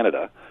Court of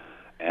Canada,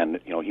 and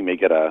he may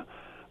get a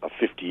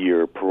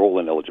 50-year parole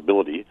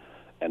ineligibility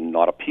and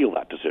not appeal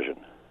that decision.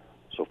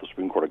 So if the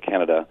Supreme Court of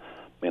Canada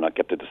may not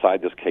get to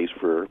decide this case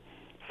for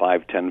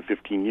 5, 10,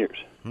 15 years.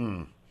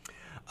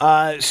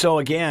 So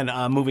again,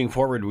 moving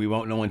forward, we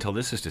won't know until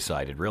this is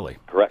decided, really.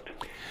 Correct.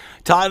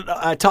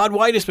 Todd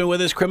White has been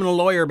with us, criminal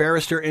lawyer,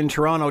 barrister in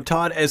Toronto.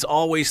 Todd, as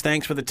always,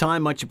 thanks for the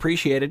time. Much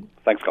appreciated.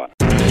 Thanks, Scott.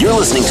 You're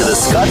listening to The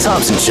Scott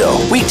Thompson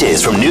Show,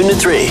 weekdays from noon to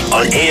 3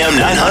 on AM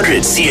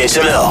 900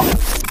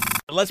 CHML.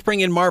 Let's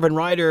bring in Marvin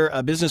Ryder,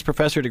 a business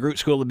professor at DeGroote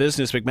School of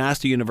Business,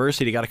 McMaster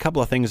University. Got a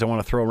couple of things I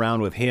want to throw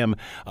around with him.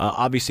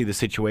 Obviously, the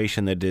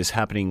situation that is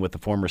happening with the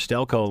former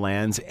Stelco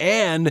lands,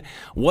 and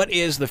what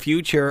is the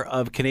future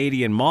of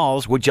Canadian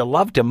malls? Would you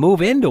love to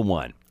move into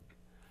one?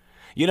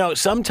 You know,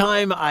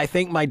 sometime I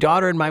think my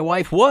daughter and my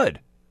wife would.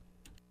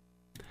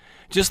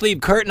 Just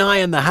leave Kurt and I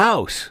in the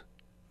house.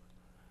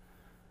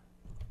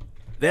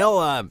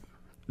 They'll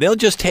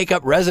just take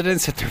up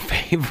residence at their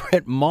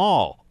favorite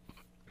mall.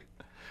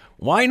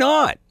 Why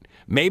not?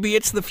 Maybe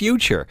it's the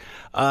future.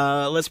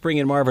 Let's bring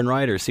in Marvin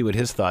Ryder, see what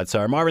his thoughts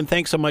are. Marvin,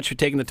 thanks so much for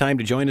taking the time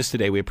to join us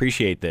today. We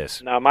appreciate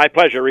this. No, my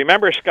pleasure.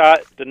 Remember,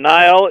 Scott,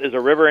 denial is a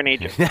river in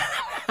Egypt.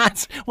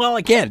 Well,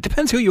 again, it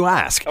depends who you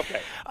ask. Okay.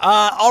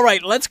 All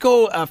right, let's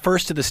go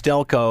first to the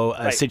Stelco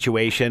Right.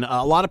 situation.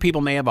 A lot of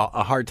people may have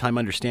a hard time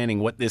understanding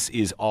what this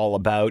is all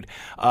about,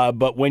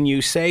 but when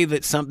you say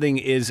that something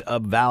is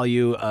of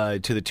value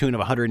to the tune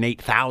of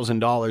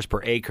 $108,000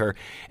 per acre,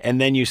 and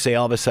then you say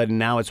all of a sudden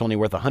now it's only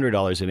worth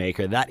 $100 an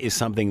acre, that is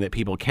something that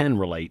people can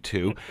relate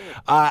to.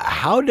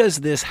 How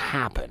does this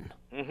happen?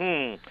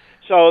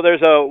 So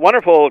there's a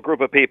wonderful group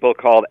of people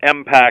called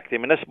MPAC, the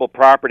Municipal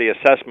Property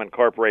Assessment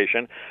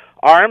Corporation,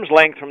 arm's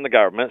length from the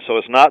government, so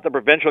it's not the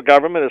provincial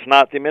government, it's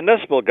not the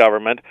municipal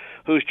government,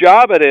 whose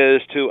job it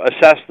is to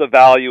assess the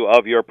value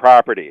of your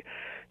property.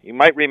 You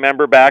might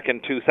remember back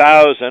in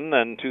 2000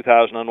 and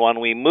 2001,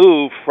 we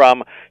moved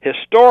from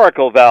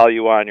historical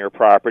value on your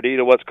property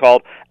to what's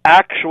called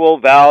actual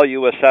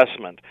value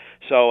assessment.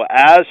 So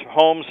as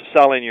homes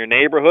sell in your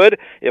neighborhood,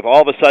 if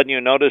all of a sudden you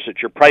notice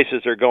that your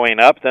prices are going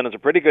up, then it's a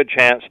pretty good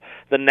chance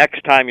the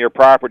next time your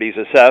property is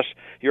assessed,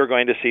 you're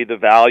going to see the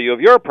value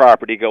of your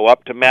property go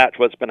up to match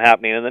what's been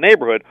happening in the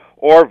neighborhood,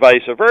 or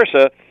vice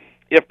versa.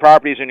 If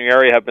properties in your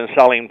area have been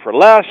selling for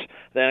less,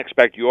 then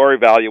expect your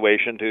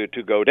evaluation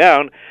to go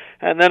down.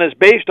 And then it's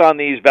based on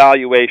these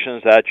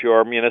valuations that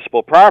your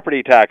municipal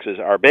property taxes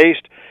are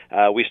based.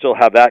 We still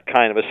have that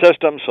kind of a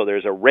system, so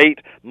there's a rate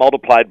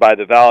multiplied by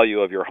the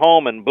value of your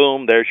home, and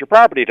boom, there's your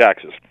property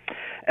taxes.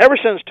 Ever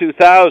since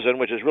 2000,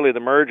 which is really the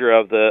merger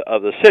of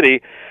the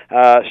city,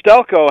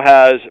 Stelco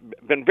has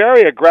been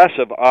very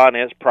aggressive on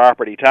its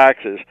property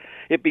taxes.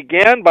 It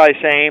began by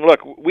saying,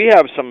 look, we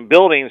have some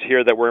buildings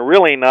here that we're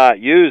really not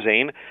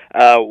using.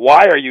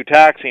 Why are you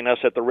taxing us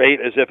at the rate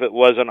as if it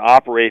was an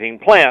operating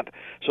plant?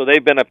 So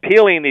they've been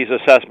appealing these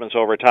assessments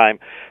over time.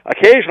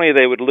 Occasionally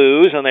they would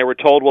lose, and they were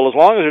told, well, as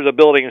long as there's a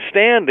building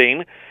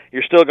standing,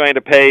 you're still going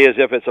to pay as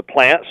if it's a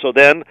plant. So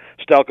then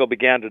Stelco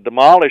began to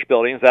demolish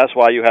buildings. That's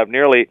why you have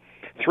nearly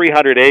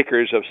 300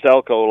 acres of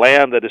Stelco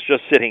land that is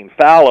just sitting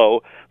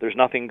fallow. There's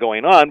nothing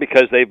going on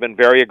because they've been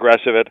very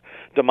aggressive at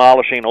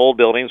demolishing old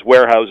buildings,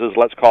 warehouses,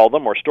 let's call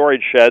them, or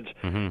storage sheds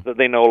that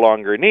they no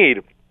longer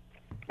need.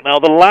 Now,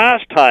 the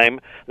last time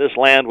this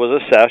land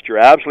was assessed, you're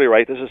absolutely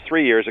right, this is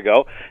 3 years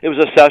ago, it was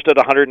assessed at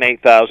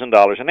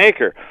 $108,000 an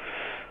acre.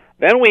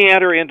 Then we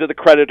enter into the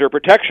creditor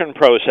protection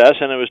process,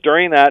 and it was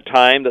during that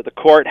time that the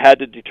court had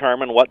to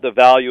determine what the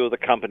value of the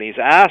company's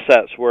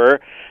assets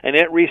were, and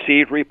it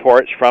received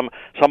reports from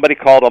somebody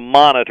called a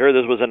monitor.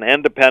 This was an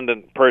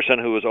independent person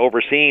who was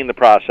overseeing the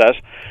process,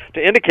 to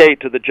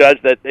indicate to the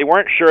judge that they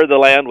weren't sure the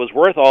land was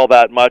worth all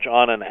that much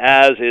on an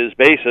as-is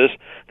basis,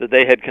 that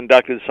they had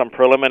conducted some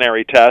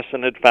preliminary tests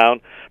and had found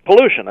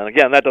pollution. And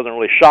again, that doesn't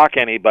really shock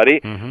anybody.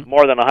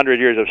 More than 100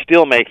 years of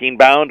steelmaking,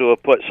 bound to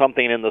have put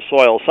something in the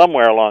soil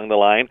somewhere along the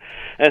line.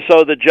 And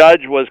so the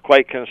judge was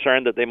quite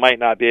concerned that they might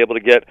not be able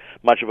to get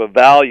much of a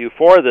value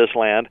for this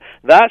land.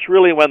 That's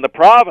really when the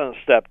province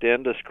stepped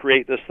in to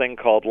create this thing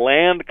called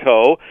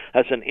Landco.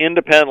 That's an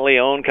independently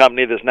owned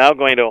company that's now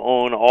going to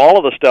own all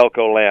of the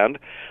Stelco land.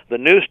 The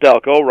new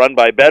Stelco, run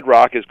by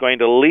Bedrock, is going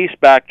to lease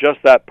back just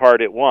that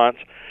part it wants.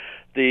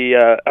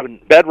 The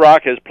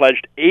Bedrock has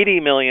pledged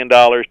 $80 million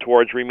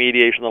towards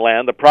remediation of the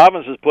land. The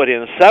province has put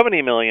in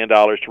 $70 million to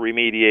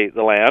remediate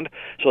the land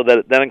so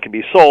that then it can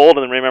be sold.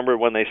 And remember,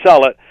 when they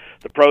sell it,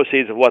 the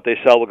proceeds of what they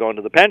sell will go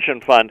into the pension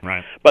fund.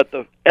 Right. But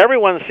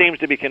everyone seems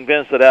to be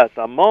convinced that at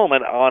the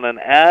moment, on an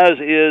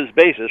as-is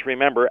basis,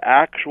 remember,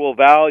 actual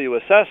value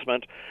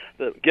assessment,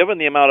 that given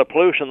the amount of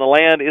pollution, the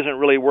land isn't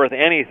really worth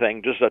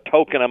anything, just a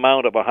token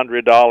amount of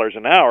 $100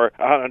 an hour,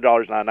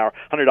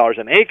 $100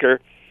 an acre.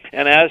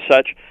 And as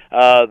such,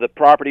 the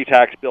property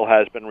tax bill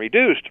has been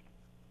reduced.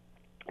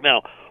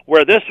 Now,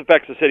 Where this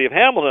affects the city of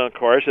Hamilton, of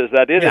course, is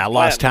that it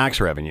lost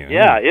tax revenue.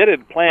 Yeah, it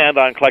had planned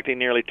on collecting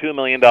nearly $2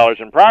 million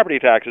in property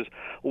taxes,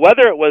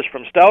 whether it was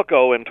from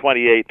Stelco in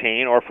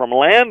 2018 or from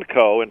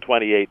Landco in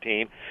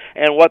 2018.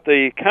 And what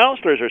the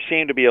councillors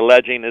seem to be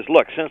alleging is,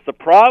 look, since the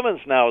province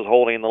now is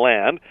holding the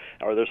land,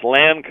 or this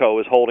Landco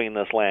is holding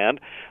this land,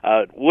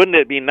 wouldn't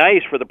it be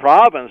nice for the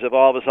province if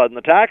all of a sudden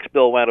the tax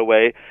bill went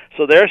away?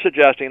 So they're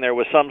suggesting there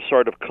was some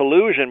sort of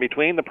collusion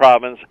between the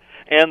province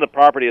and the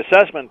property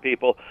assessment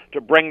people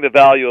to bring the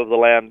value of the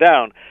land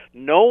down.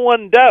 No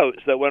one doubts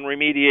that when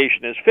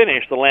remediation is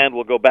finished, the land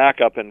will go back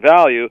up in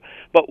value.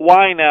 But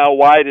why now?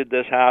 Why did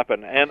this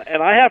happen? And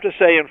I have to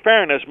say, in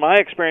fairness, my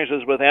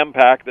experiences with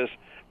MPAC, this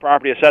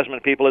property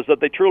assessment people, is that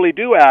they truly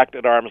do act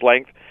at arm's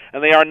length,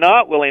 and they are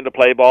not willing to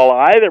play ball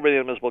either with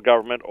the municipal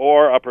government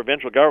or a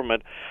provincial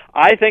government.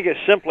 I think it's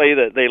simply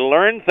that they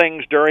learned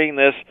things during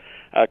this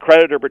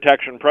creditor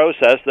protection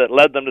process that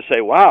led them to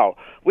say, wow,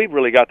 we've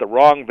really got the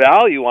wrong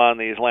value on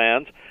these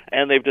lands,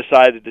 and they've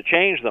decided to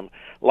change them.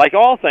 Like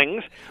all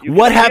things,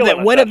 what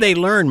have they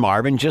learned,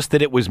 Marvin? Just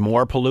that it was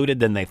more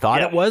polluted than they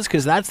thought it was?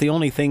 Because that's the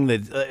only thing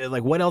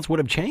that, what else would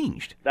have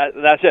changed? That's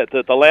it.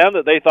 That the land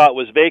that they thought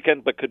was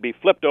vacant but could be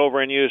flipped over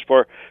and used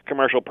for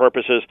commercial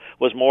purposes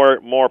was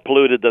more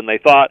polluted than they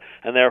thought,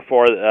 and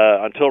therefore,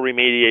 until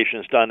remediation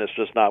is done, it's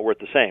just not worth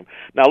the same.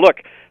 Now, look,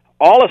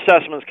 all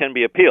assessments can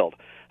be appealed.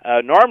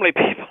 Normally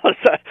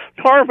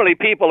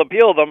people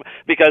appeal them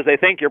because they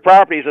think your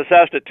property is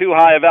assessed at too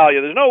high a value.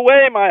 There's no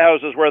way my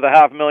house is worth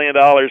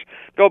 $500,000.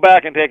 Go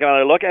back and take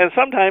another look, and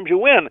sometimes you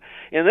win.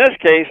 In this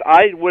case,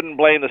 I wouldn't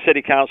blame the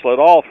city council at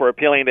all for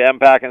appealing to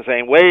MPAC and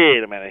saying,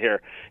 wait a minute here,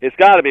 it's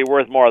got to be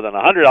worth more than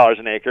 $100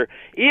 an acre.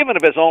 Even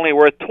if it's only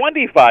worth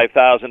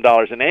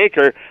 $25,000 an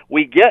acre,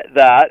 we get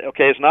that.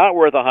 Okay, it's not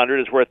worth $100,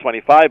 it's worth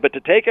 $25, but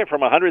to take it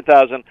from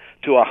 $100,000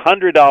 to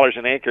 $100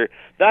 an acre,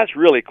 that's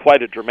really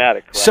quite a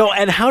dramatic correction. So,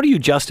 and how do you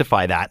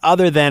justify that,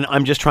 other than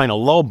I'm just trying to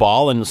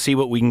lowball and see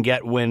what we can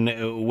get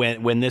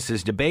when this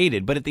is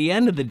debated? But at the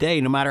end of the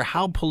day, no matter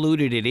how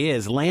polluted it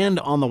is, land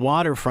on the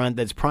waterfront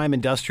that's prime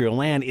industrial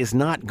land is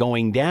not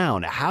going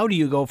down. How do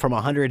you go from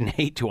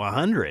 108 to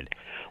 100?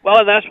 Well,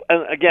 and that's,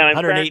 again,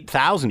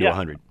 108,000 to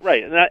 100.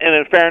 Right, and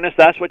in fairness,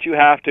 that's what you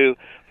have to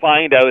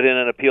find out in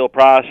an appeal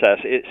process.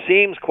 It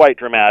seems quite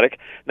dramatic.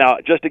 Now,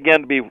 just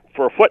again,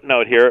 for a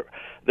footnote here,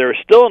 there is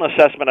still an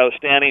assessment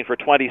outstanding for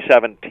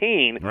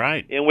 2017,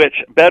 right, in which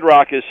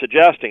Bedrock is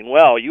suggesting,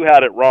 well, you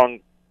had it wrong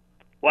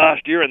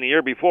last year and the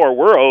year before.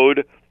 We're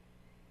owed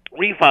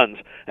refunds,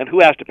 and who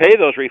has to pay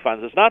those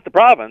refunds? It's not the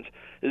province.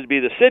 It would be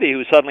the city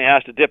who suddenly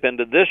has to dip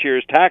into this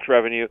year's tax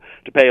revenue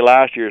to pay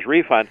last year's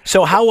refund.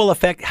 So how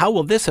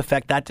will this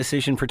affect that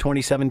decision for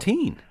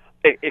 2017?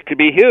 It could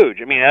be huge.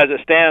 I mean, as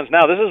it stands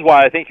now, this is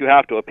why I think you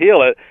have to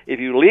appeal it. If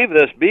you leave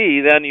this be,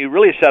 then you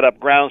really set up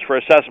grounds for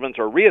assessments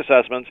or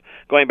reassessments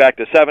going back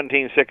to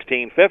 17,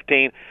 16,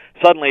 15.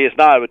 Suddenly it's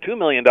not a $2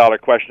 million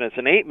question, it's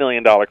an $8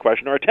 million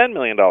question or a $10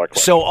 million question.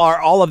 So are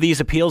all of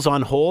these appeals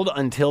on hold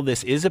until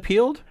this is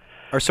appealed?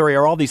 Or sorry,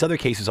 are all these other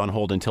cases on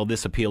hold until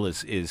this appeal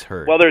is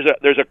heard? Well,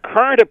 there's a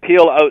current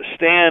appeal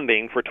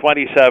outstanding for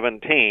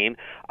 2017.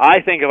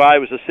 I think if I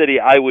was a city,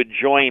 I would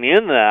join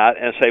in that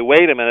and say,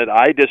 wait a minute,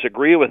 I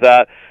disagree with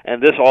that,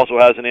 and this also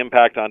has an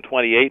impact on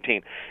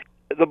 2018.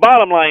 The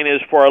bottom line is,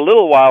 for a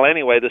little while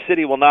anyway, the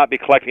city will not be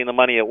collecting the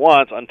money at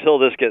once until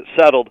this gets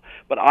settled,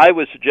 but I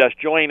would suggest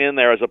join in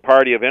there as a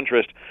party of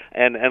interest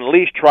and at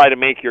least try to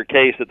make your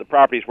case that the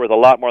property is worth a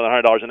lot more than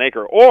 $100 an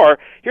acre. Or,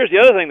 here's the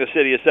other thing the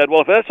city has said,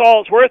 well, if that's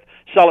all it's worth,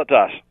 sell it to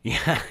us.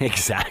 Yeah,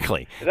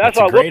 exactly. That's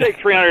all. We'll take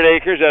 300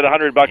 acres at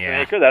 $100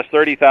 an acre. That's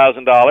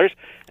 $30,000.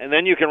 And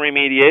then you can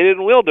remediate it,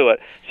 and we'll do it.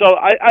 So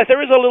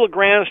there is a little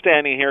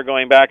grandstanding here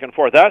going back and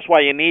forth. That's why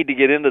you need to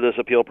get into this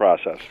appeal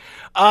process.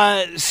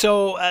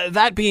 So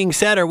that being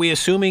said, are we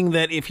assuming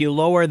that if you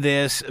lower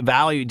this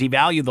value,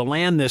 devalue the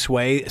land this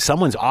way,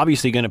 someone's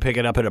obviously going to pick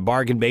it up at a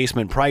bargain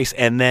basement price,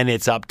 and then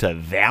it's up to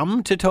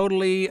them to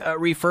totally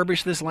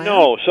refurbish this land?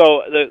 No.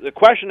 So the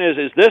question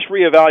is this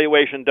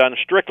reevaluation done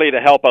strictly to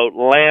help out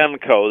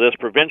Landco, this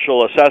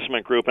provincial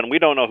assessment group, and we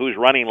don't know who's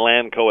running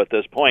Landco at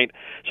this point,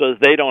 so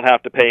that they don't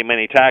have to pay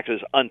many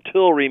taxes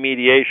until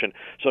remediation.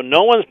 So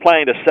no one's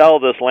planning to sell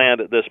this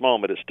land at this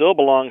moment. It still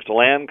belongs to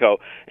Landco,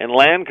 and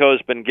Landco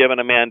has been given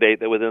a mandate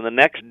that within the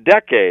next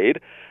decade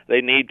they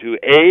need to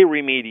A,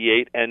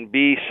 remediate, and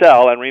B,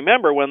 sell. And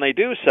remember, when they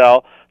do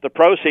sell, the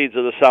proceeds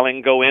of the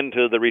selling go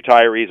into the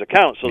retirees'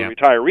 account. So the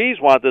retirees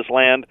want this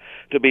land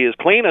to be as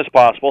clean as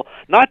possible,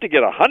 not to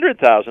get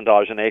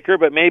 $100,000 an acre,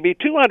 but maybe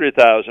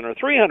 $200,000 or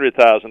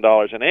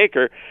 $300,000 an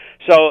acre.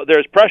 So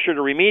there's pressure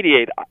to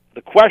remediate.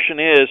 The question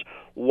is,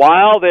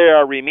 while they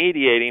are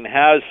remediating,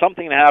 has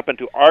something happened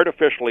to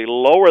artificially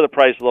lower the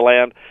price of the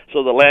land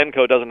so the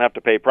Landco doesn't have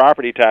to pay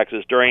property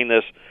taxes during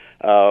this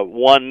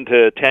 1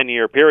 to 10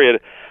 year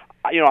period?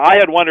 You know, I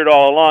had wondered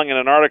all along in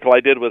an article I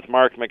did with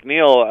Mark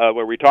McNeil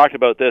where we talked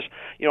about this,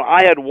 you know,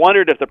 I had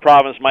wondered if the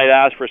province might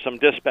ask for some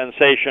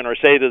dispensation or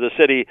say to the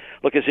city,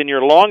 look, it's in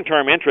your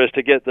long-term interest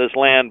to get this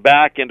land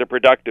back into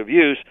productive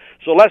use,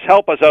 so let's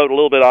help us out a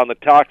little bit on the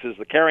taxes,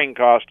 the carrying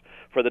cost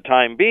for the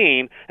time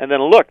being, and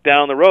then look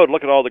down the road,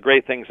 look at all the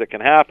great things that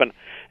can happen.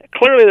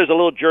 Clearly there's a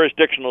little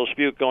jurisdictional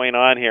dispute going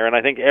on here, and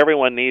I think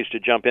everyone needs to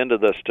jump into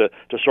this to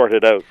sort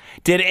it out.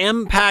 Did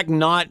MPAC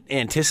not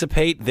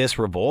anticipate this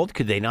revolt?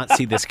 Could they not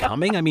see this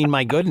coming? I mean,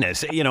 my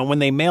goodness. You know, when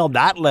they mailed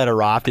that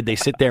letter off, did they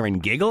sit there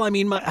and giggle? I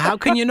mean, how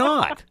can you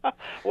not?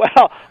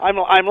 Well,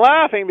 I'm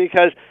laughing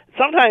because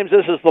sometimes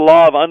this is the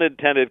law of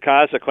unintended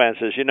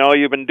consequences. You know,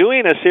 you've been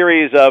doing a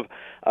series of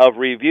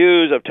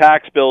reviews of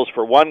tax bills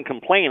for one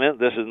complainant,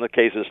 this is in the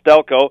case of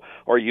Stelco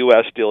or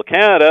U.S. Steel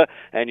Canada,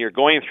 and you're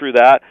going through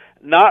that,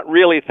 not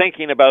really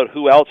thinking about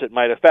who else it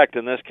might affect,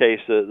 in this case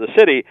the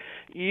city.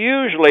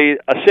 Usually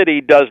a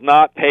city does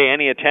not pay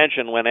any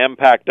attention when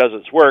MPAC does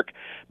its work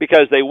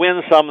because they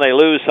win some, they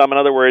lose some. In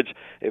other words,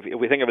 if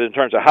we think of it in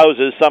terms of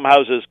houses, some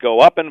houses go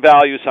up in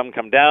value, some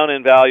come down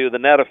in value, the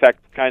net effect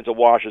kinds of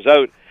washes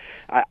out.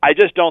 I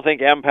just don't think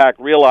MPAC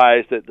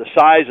realized that the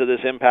size of this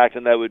impact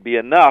and that would be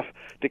enough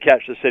to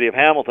catch the city of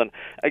Hamilton.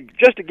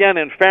 Just again,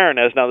 in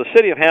fairness, now the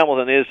city of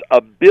Hamilton is a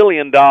 $1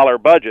 billion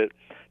budget.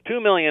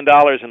 $2 million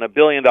in a $1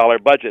 billion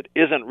budget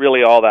isn't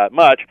really all that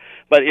much,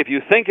 but if you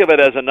think of it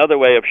as another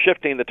way of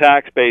shifting the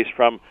tax base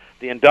from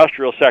the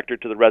industrial sector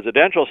to the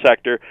residential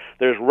sector,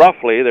 there's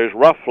roughly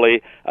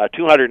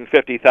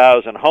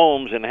 250,000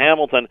 homes in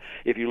Hamilton.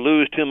 If you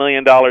lose $2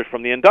 million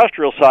from the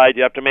industrial side,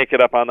 you have to make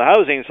it up on the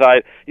housing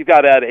side. You've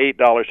got to add $8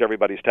 to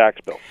everybody's tax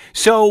bill.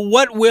 So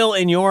what will,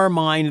 in your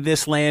mind,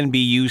 this land be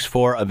used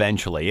for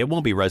eventually? It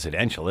won't be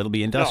residential. It'll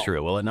be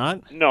industrial, will it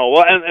not? No.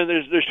 Well, and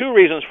there's two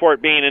reasons for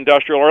it being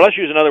industrial, or let's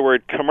use another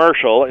word,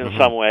 commercial in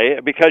some way,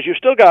 because you've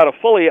still got a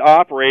fully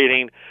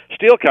operating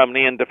steel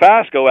company and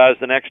Dofasco as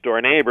the next door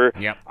neighbor.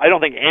 Yep. I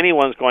don't think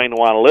anyone's going to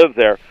want to live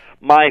there.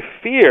 My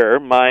fear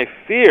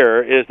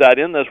is that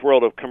in this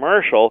world of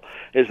commercial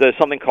is there's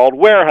something called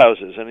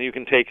warehouses, and you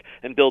can take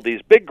and build these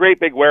great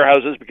big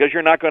warehouses because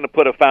you're not going to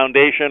put a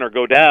foundation or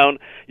go down.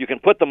 You can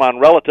put them on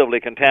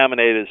relatively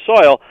contaminated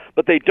soil,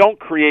 but they don't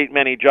create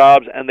many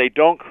jobs and they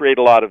don't create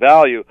a lot of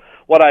value.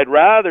 What I'd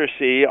rather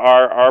see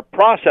are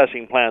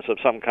processing plants of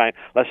some kind.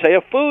 Let's say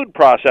a food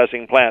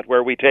processing plant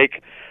where we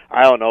take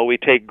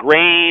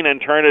grain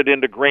and turn it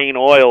into grain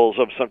oils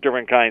of some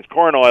different kinds,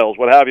 corn oils,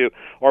 what have you,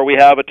 or we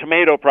have a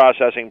tomato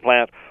processing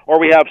plant,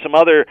 or we have some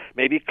other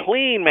maybe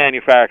clean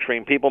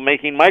manufacturing, people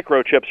making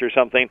microchips or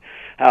something.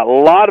 A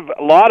lot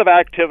of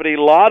activity,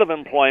 a lot of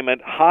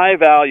employment, high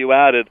value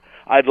added.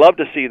 I'd love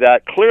to see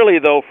that. Clearly,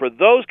 though, for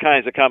those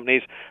kinds of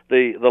companies,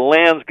 the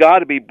land's got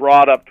to be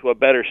brought up to a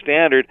better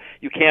standard.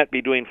 You can't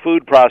be doing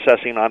food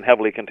processing on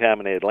heavily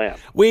contaminated land.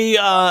 We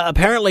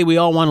apparently we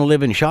all want to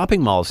live in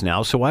shopping malls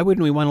now, so why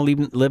wouldn't we want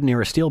to live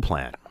near a steel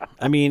plant?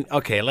 I mean,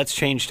 okay, let's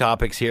change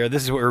topics here.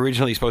 This is what we're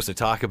originally supposed to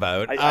talk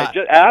about. I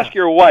just ask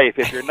your wife.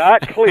 If you're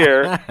not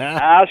clear,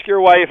 ask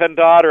your wife and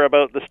daughter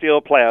about the steel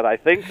plant. I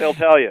think they'll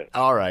tell you.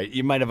 All right,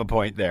 you might have a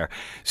point there.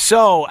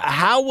 So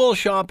how will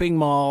shopping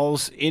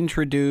malls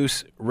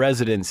introduce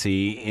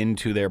residency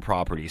into their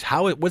properties?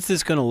 What's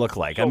this going to look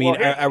like? I mean,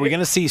 are we going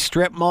to see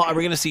strip mall? Are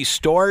we going to see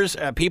stores,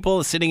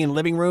 people sitting in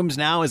living rooms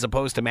now as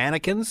opposed to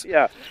mannequins?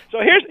 Yeah. So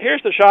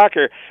here's the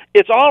shocker.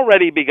 It's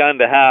already begun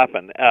to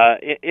happen.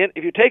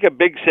 If you take a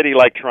big city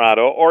like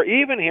Toronto, or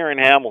even here in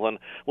Hamilton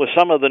with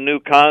some of the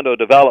new condo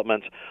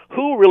developments,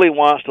 who really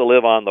wants to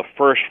live on the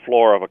first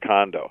floor of a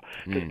condo?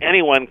 Because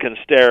anyone can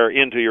stare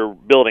into your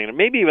building,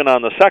 maybe even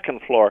on the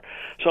second floor.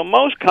 So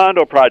most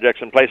condo projects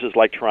in places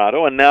like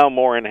Toronto, and now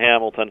more in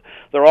Hamilton,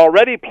 they're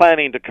already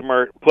planning to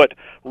put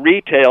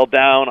retail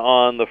down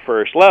on the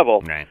first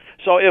level. Right.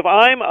 So if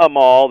I'm a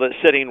mall that's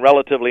sitting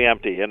relatively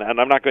empty, and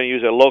I'm not going to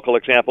use a local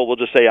example, we'll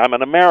just say I'm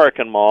an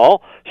American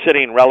mall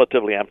sitting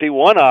relatively empty,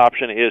 one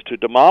option is to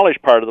demolish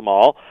part of the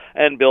mall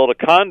and build a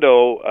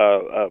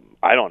condo,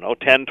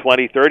 10,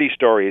 20, 30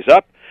 stories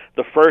up.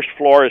 The first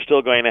floor is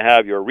still going to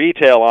have your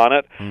retail on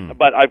it,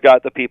 but I've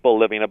got the people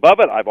living above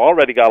it. I've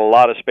already got a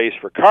lot of space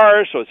for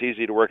cars, so it's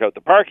easy to work out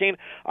the parking.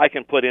 I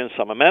can put in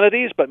some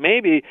amenities, but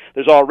maybe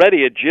there's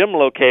already a gym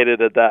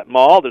located at that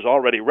mall. There's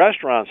already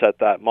restaurants at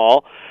that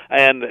mall.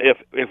 And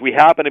if we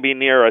happen to be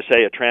near,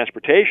 say, a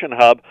transportation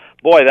hub,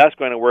 boy, that's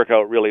going to work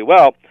out really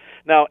well.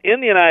 Now,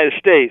 in the United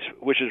States,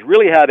 which has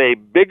really had a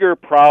bigger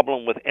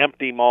problem with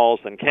empty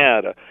malls than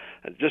Canada,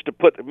 just to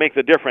make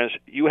the difference,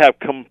 you have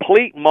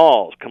complete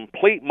malls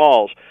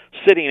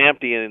sitting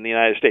empty in the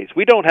United States.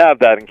 We don't have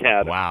that in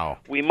Canada. Wow.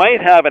 We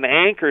might have an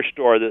anchor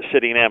store that's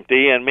sitting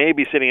empty and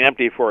maybe sitting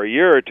empty for a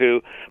year or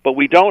two, but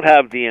we don't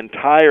have the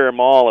entire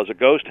mall as a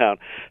ghost town.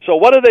 So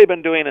what have they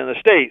been doing in the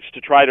States to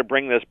try to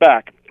bring this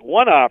back?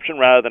 One option,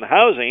 rather than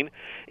housing,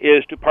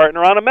 is to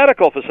partner on a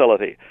medical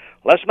facility.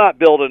 Let's not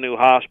build a new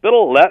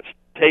hospital. Let's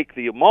take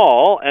the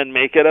mall and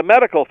make it a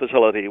medical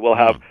facility. We'll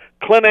have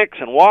clinics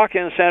and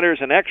walk-in centers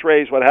and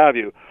x-rays, what have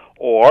you.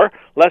 Or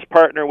let's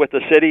partner with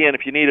the city, and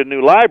if you need a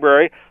new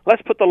library,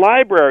 let's put the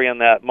library in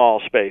that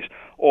mall space.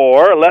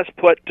 Or let's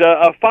put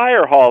a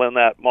fire hall in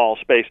that mall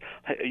space.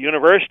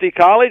 University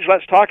College,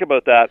 let's talk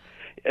about that.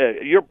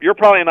 You're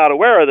probably not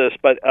aware of this,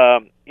 but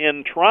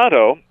in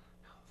Toronto,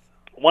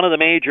 one of the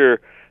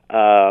major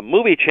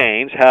movie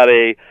chains had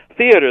a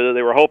theater that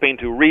they were hoping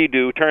to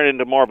redo, turn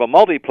into more of a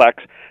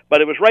multiplex,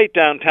 but it was right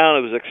downtown.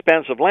 It was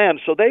expensive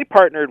land, so they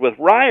partnered with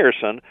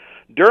Ryerson.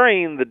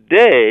 During the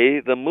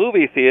day, the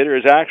movie theater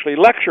is actually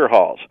lecture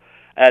halls.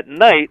 At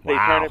night, they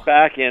turn it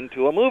back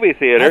into a movie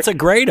theater. That's a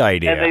great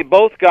idea. And they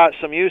both got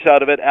some use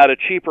out of it at a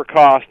cheaper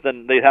cost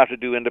than they'd have to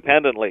do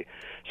independently.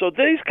 So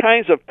these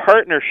kinds of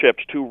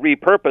partnerships to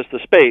repurpose the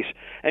space,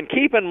 and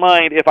keep in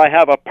mind, if I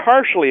have a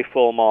partially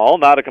full mall,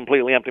 not a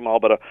completely empty mall,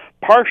 but a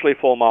partially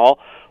full mall,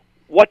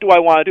 what do I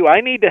want to do?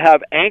 I need to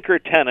have anchor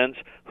tenants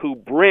who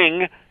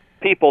bring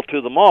people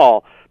to the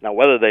mall. Now,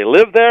 whether they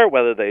live there,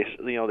 whether they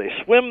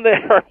swim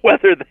there,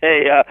 whether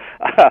they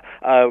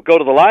go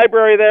to the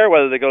library there,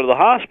 whether they go to the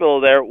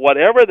hospital there,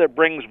 whatever that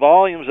brings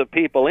volumes of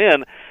people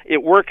in,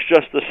 it works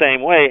just the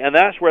same way, and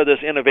that's where this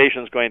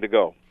innovation is going to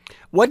go.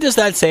 What does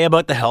that say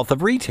about the health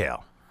of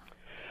retail?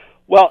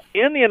 Well,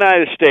 in the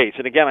United States,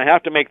 and again, I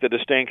have to make the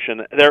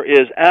distinction, there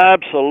is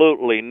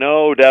absolutely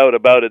no doubt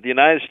about it. The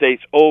United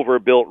States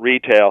overbuilt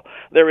retail.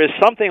 There is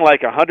something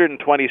like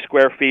 120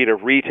 square feet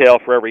of retail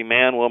for every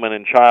man, woman,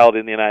 and child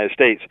in the United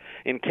States.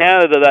 In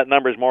Canada, that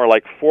number is more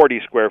like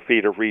 40 square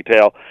feet of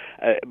retail.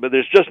 But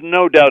there's just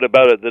no doubt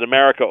about it that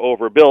America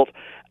overbuilt.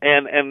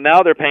 And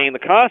now they're paying the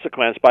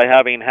consequence by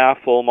having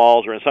half-full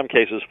malls, or in some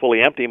cases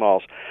fully empty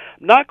malls.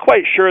 Not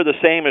quite sure the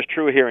same is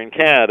true here in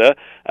Canada.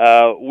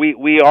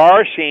 We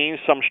are seeing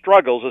some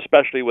struggles,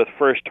 especially with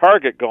First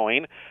Target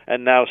going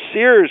and now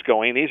Sears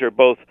going. These are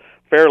both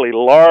fairly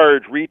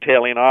large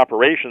retailing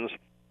operations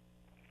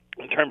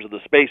in terms of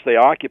the space they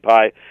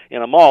occupy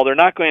in a mall. They're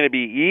not going to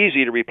be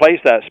easy to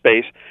replace that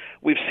space.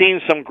 We've seen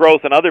some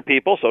growth in other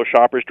people, so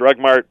Shoppers Drug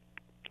Mart,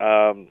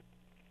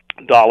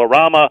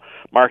 Dollarama,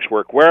 Mark's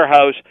Work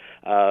Warehouse,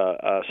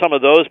 some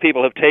of those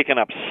people have taken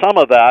up some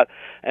of that,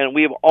 and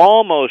we've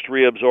almost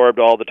reabsorbed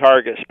all the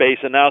Target space,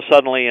 and now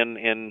suddenly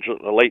in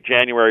late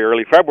January,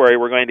 early February,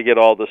 we're going to get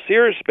all the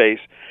Sears space.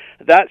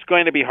 That's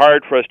going to be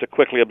hard for us to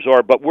quickly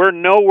absorb, but we're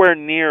nowhere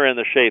near in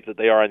the shape that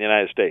they are in the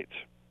United States.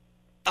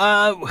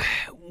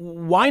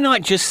 Why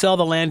not just sell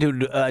the land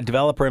to a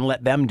developer and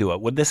let them do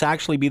it? Would this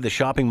actually be the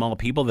shopping mall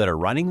people that are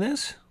running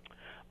this?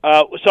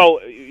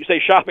 So you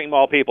say shopping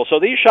mall people. So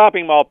these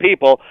shopping mall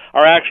people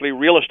are actually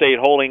real estate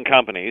holding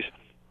companies.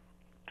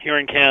 Here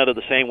in Canada,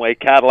 the same way.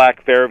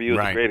 Cadillac Fairview is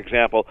a great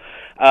example.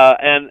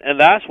 And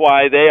that's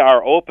why they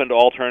are open to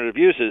alternative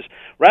uses.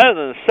 Rather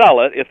than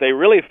sell it, if they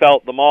really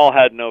felt the mall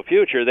had no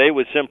future, they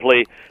would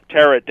simply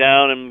tear it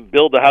down and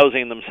build the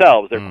housing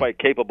themselves. They're quite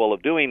capable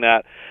of doing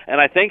that. And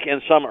I think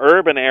in some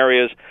urban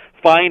areas,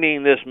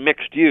 finding this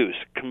mixed use,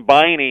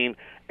 combining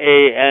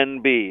A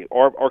and B,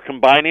 or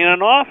combining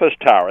an office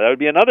tower. That would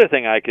be another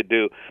thing I could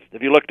do.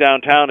 If you look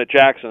downtown at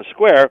Jackson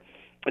Square,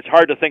 it's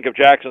hard to think of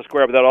Jackson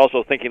Square without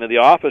also thinking of the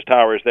office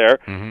towers there.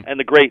 And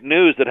the great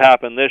news that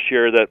happened this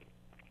year that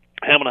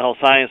Hamilton Health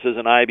Sciences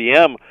and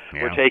IBM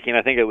were taking,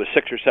 I think it was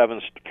 6 or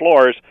 7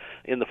 floors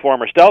in the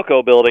former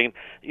Stelco building,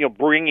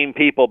 bringing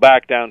people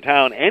back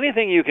downtown.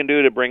 Anything you can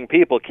do to bring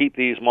people, keep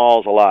these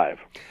malls alive.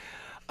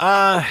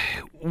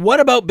 What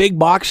about big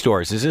box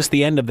stores? Is this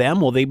the end of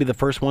them? Will they be the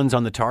first ones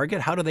on the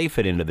target? How do they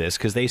fit into this?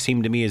 Because they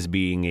seem to me as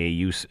being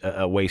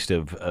a waste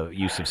of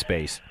use of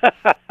space.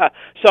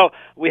 So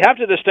we have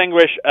to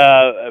distinguish,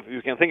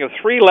 you can think of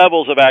 3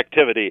 levels of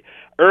activity: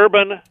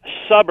 urban,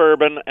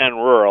 suburban, and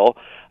rural.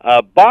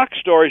 Box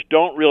stores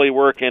don't really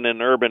work in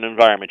an urban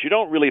environment. You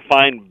don't really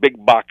find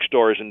big box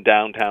stores in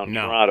downtown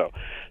Toronto.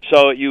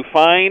 So you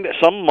find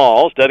some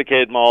malls,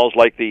 dedicated malls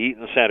like the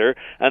Eaton Centre,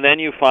 and then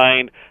you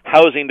find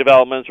housing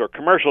developments or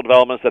commercial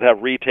developments that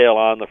have retail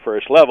on the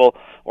first level,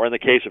 or in the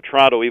case of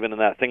Toronto, even in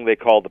that thing they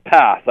call the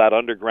Path, that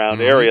underground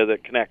area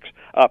that connects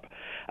up.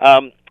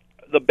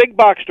 The big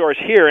box stores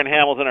here in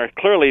Hamilton are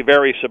clearly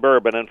very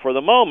suburban, and for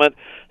the moment,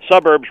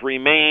 suburbs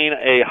remain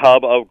a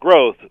hub of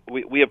growth.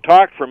 We have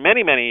talked for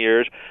many, many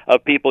years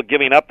of people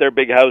giving up their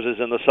big houses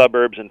in the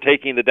suburbs and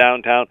taking the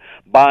downtown,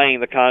 buying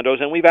the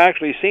condos, and we've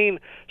actually seen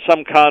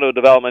some condo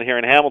development here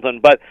in Hamilton,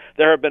 but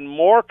there have been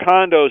more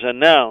condos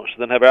announced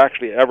than have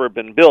actually ever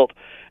been built,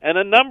 and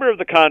a number of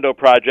the condo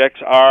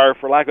projects are,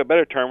 for lack of a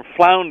better term,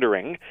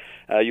 floundering.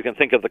 You can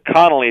think of the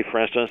Connolly, for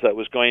instance, that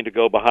was going to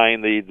go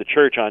behind the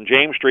church on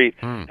James Street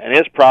and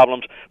its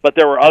problems. But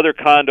there were other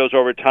condos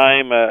over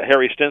time.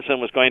 Harry Stinson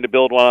was going to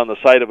build one on the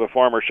site of a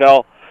former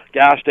Shell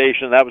gas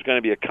station. That was going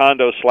to be a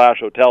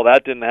condo/hotel.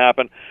 That didn't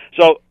happen.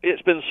 So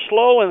it's been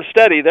slow and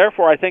steady.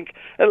 Therefore, I think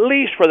at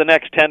least for the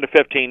next 10 to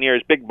 15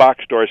 years, big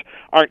box stores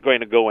aren't going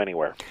to go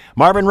anywhere.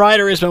 Marvin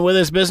Ryder has been with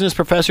us, business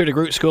professor at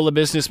DeGroote School of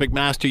Business,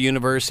 McMaster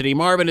University.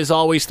 Marvin, as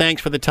always,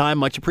 thanks for the time.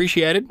 Much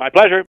appreciated. My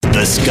pleasure.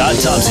 The Scott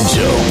Thompson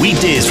Show,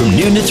 weekdays from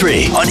noon to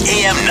 3 on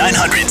AM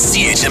 900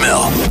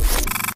 CHML.